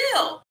like,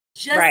 chill,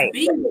 just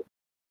be,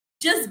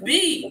 just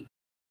be,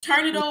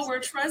 turn it over,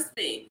 trust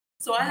me.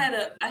 So I had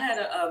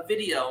a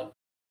video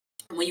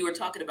when you were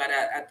talking about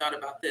it. I thought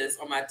about this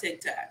on my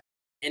TikTok,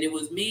 and it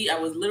was me. I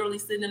was literally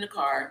sitting in the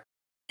car,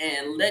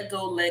 and let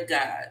go, let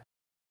God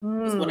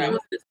was what I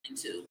was listening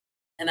to.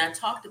 And I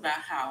talked about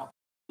how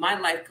my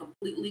life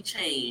completely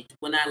changed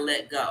when I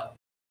let go.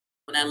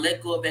 When I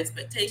let go of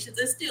expectations,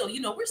 and still,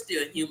 we're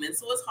still human,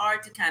 so it's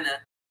hard to kind of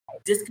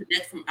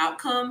disconnect from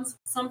outcomes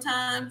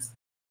sometimes,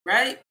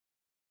 right?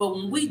 But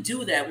when we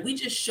do that, we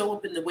just show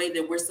up in the way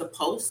that we're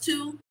supposed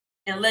to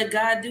and let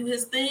God do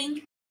his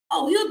thing.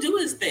 Oh, he'll do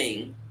his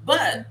thing.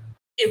 But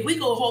if we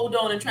go hold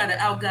on and try to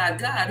out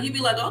God, he'd be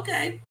like,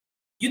 okay,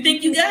 you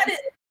think you got it?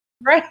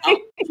 Right.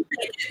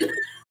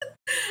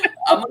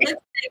 I'm gonna let you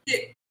take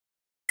it.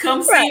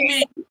 Come see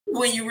me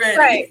when you're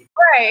ready.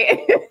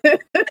 Right.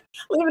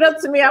 Leave it up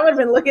to me. I would have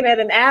been looking at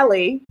an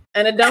alley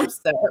and a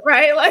dumpster,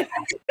 right? Like,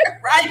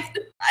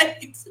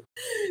 right.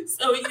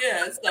 So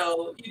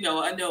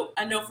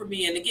I know for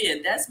me, and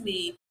again, that's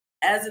me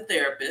as a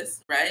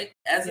therapist, right?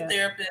 As a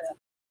therapist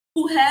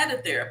who had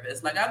a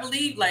therapist. Like, I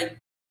believe, like,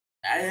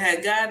 I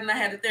had God and I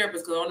had a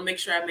therapist, because I want to make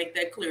sure I make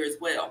that clear as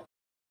well.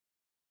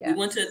 We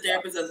went to a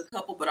therapist as a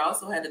couple, but I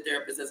also had a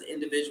therapist as an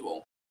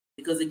individual,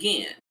 because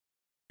again,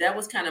 that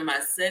was kind of my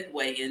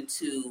segue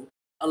into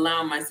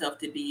allowing myself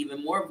to be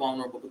even more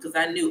vulnerable, because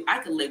I knew I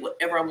could lay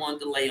whatever I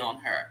wanted to lay on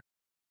her.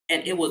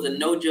 And it was a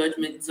no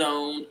judgment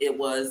zone. It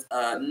was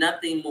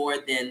nothing more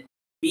than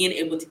being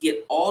able to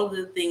get all of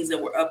the things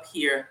that were up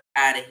here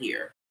out of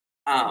here.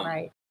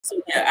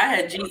 So I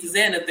had Jesus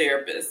and a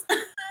therapist.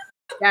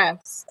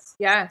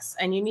 Yes.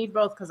 And you need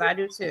both, because I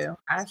do too.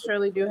 I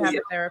surely do have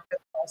a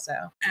therapist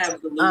also.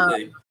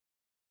 Absolutely.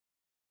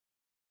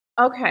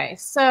 Okay,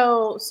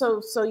 so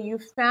you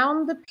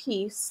found the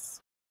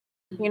peace.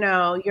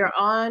 You're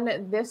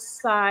on this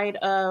side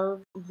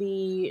of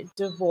the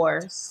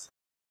divorce.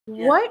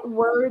 What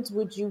words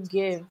would you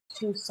give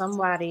to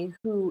somebody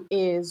who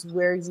is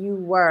where you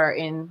were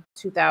in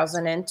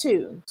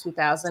 2002,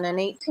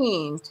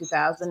 2018,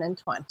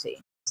 2020?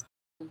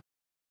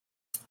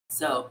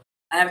 So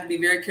I have to be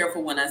very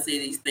careful when I say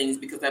these things,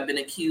 because I've been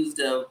accused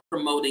of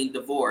promoting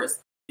divorce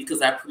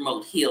because I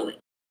promote healing.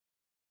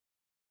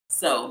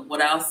 So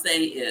what I'll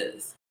say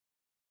is,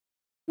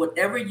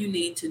 whatever you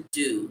need to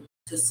do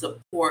to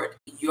support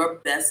your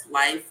best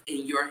life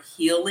and your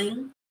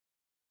healing,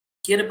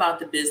 get about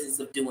the business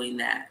of doing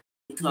that,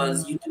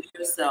 because you do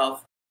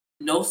yourself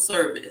no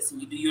service, and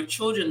you do your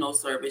children no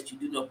service, you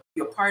do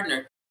your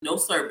partner no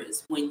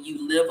service when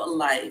you live a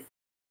life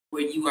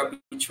where you are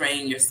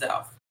betraying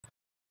yourself.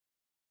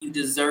 You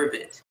deserve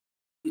it.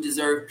 You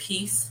deserve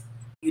peace.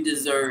 You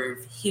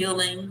deserve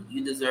healing.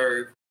 You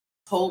deserve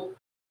hope.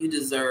 You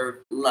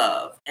deserve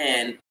love.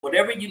 And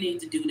whatever you need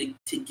to do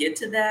to get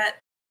to that,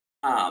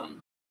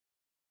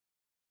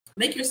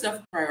 make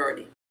yourself a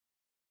priority.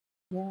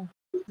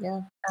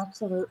 Yeah,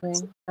 absolutely.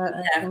 I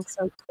think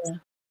so too.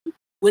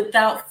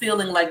 Without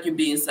feeling like you're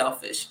being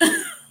selfish.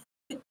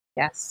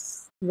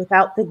 Yes,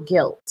 without the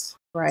guilt,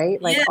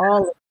 right? Like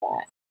all of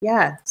that.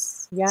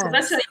 Yes. So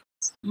I tell you,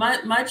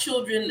 my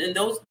children, and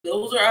those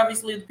are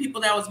obviously the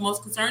people that I was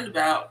most concerned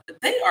about.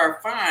 They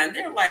are fine.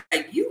 They're like,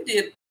 you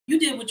did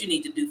what you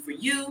need to do for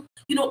you,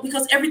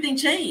 because everything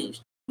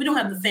changed. We don't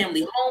have the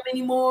family home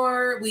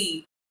anymore.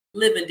 We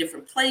live in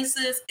different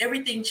places.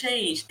 Everything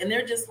changed. And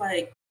they're just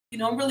like,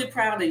 I'm really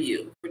proud of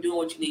you for doing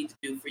what you need to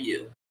do for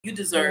you. You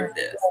deserve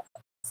this.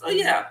 So,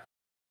 yeah.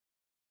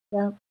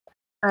 Yeah.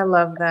 I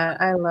love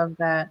that. I love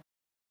that.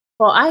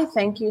 Well, I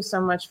thank you so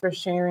much for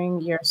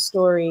sharing your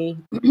story,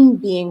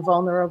 being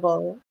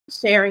vulnerable,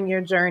 sharing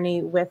your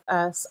journey with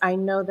us. I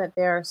know that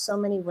there are so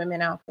many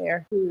women out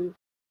there who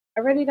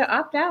are ready to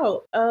opt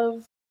out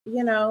of,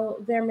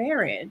 their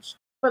marriage.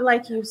 But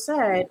like you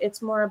said,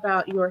 it's more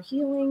about your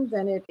healing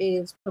than it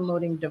is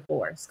promoting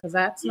divorce, because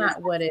that's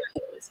not what it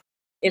is.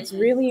 It's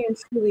really and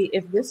truly,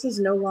 if this is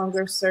no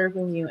longer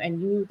serving you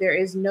and there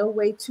is no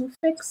way to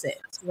fix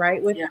it,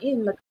 right,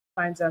 within the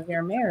confines of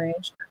your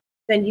marriage,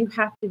 then you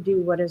have to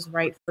do what is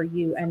right for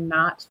you and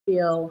not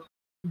feel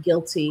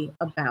guilty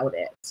about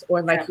it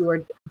or like you are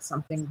doing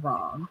something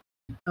wrong.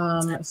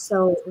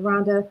 So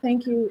Rhonda,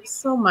 thank you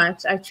so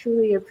much. I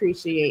truly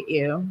appreciate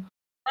you.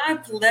 My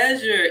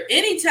pleasure.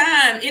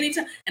 Anytime.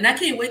 And I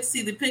can't wait to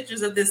see the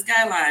pictures of this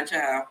skyline,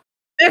 child.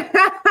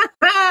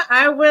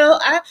 I will.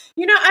 I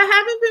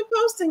haven't been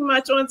posting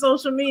much on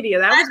social media.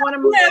 That was one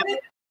of my.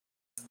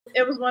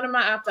 It was one of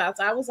my opt-outs.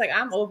 I was like,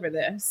 I'm over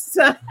this.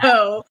 So,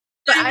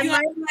 but I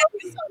might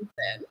do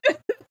something.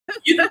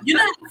 You don't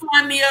have to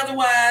find me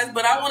otherwise,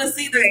 but I want to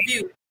see this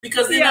view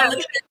because then I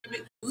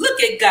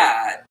look at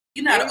God.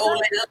 You're not an old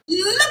lady.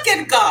 Look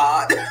at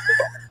God.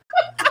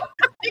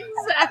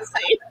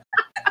 Exactly.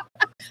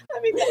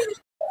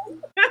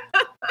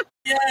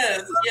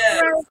 Yes.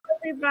 All right,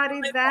 everybody,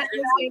 that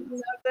is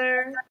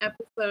another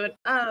episode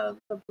of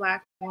the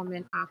Black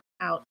Woman Opt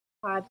Out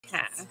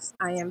podcast.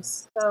 I am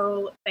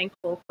so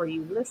thankful for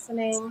you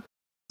listening,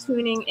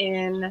 tuning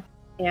in,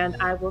 and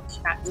I will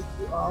chat with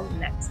you all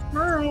next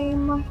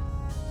time.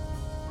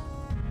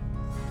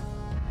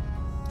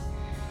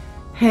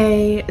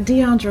 Hey,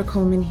 Deandra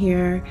Coleman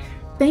here.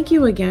 Thank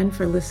you again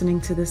for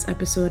listening to this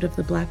episode of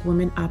the Black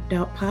Woman Opt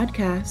Out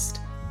podcast.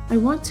 I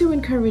want to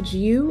encourage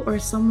you or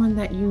someone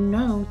that you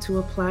know to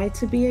apply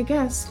to be a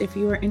guest if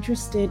you are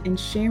interested in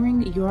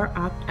sharing your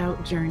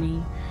opt-out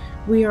journey.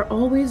 We are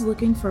always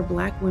looking for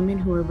Black women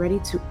who are ready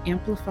to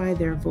amplify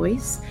their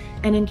voice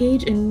and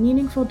engage in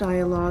meaningful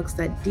dialogues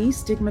that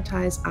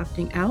destigmatize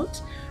opting out,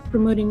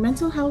 promoting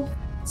mental health,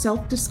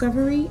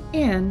 self-discovery,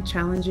 and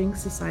challenging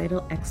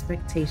societal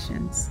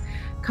expectations.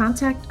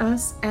 Contact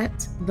us at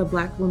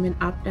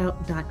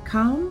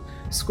theblackwomanoptout.com,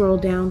 scroll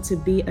down to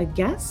be a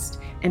guest,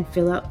 and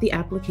fill out the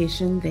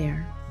application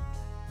there.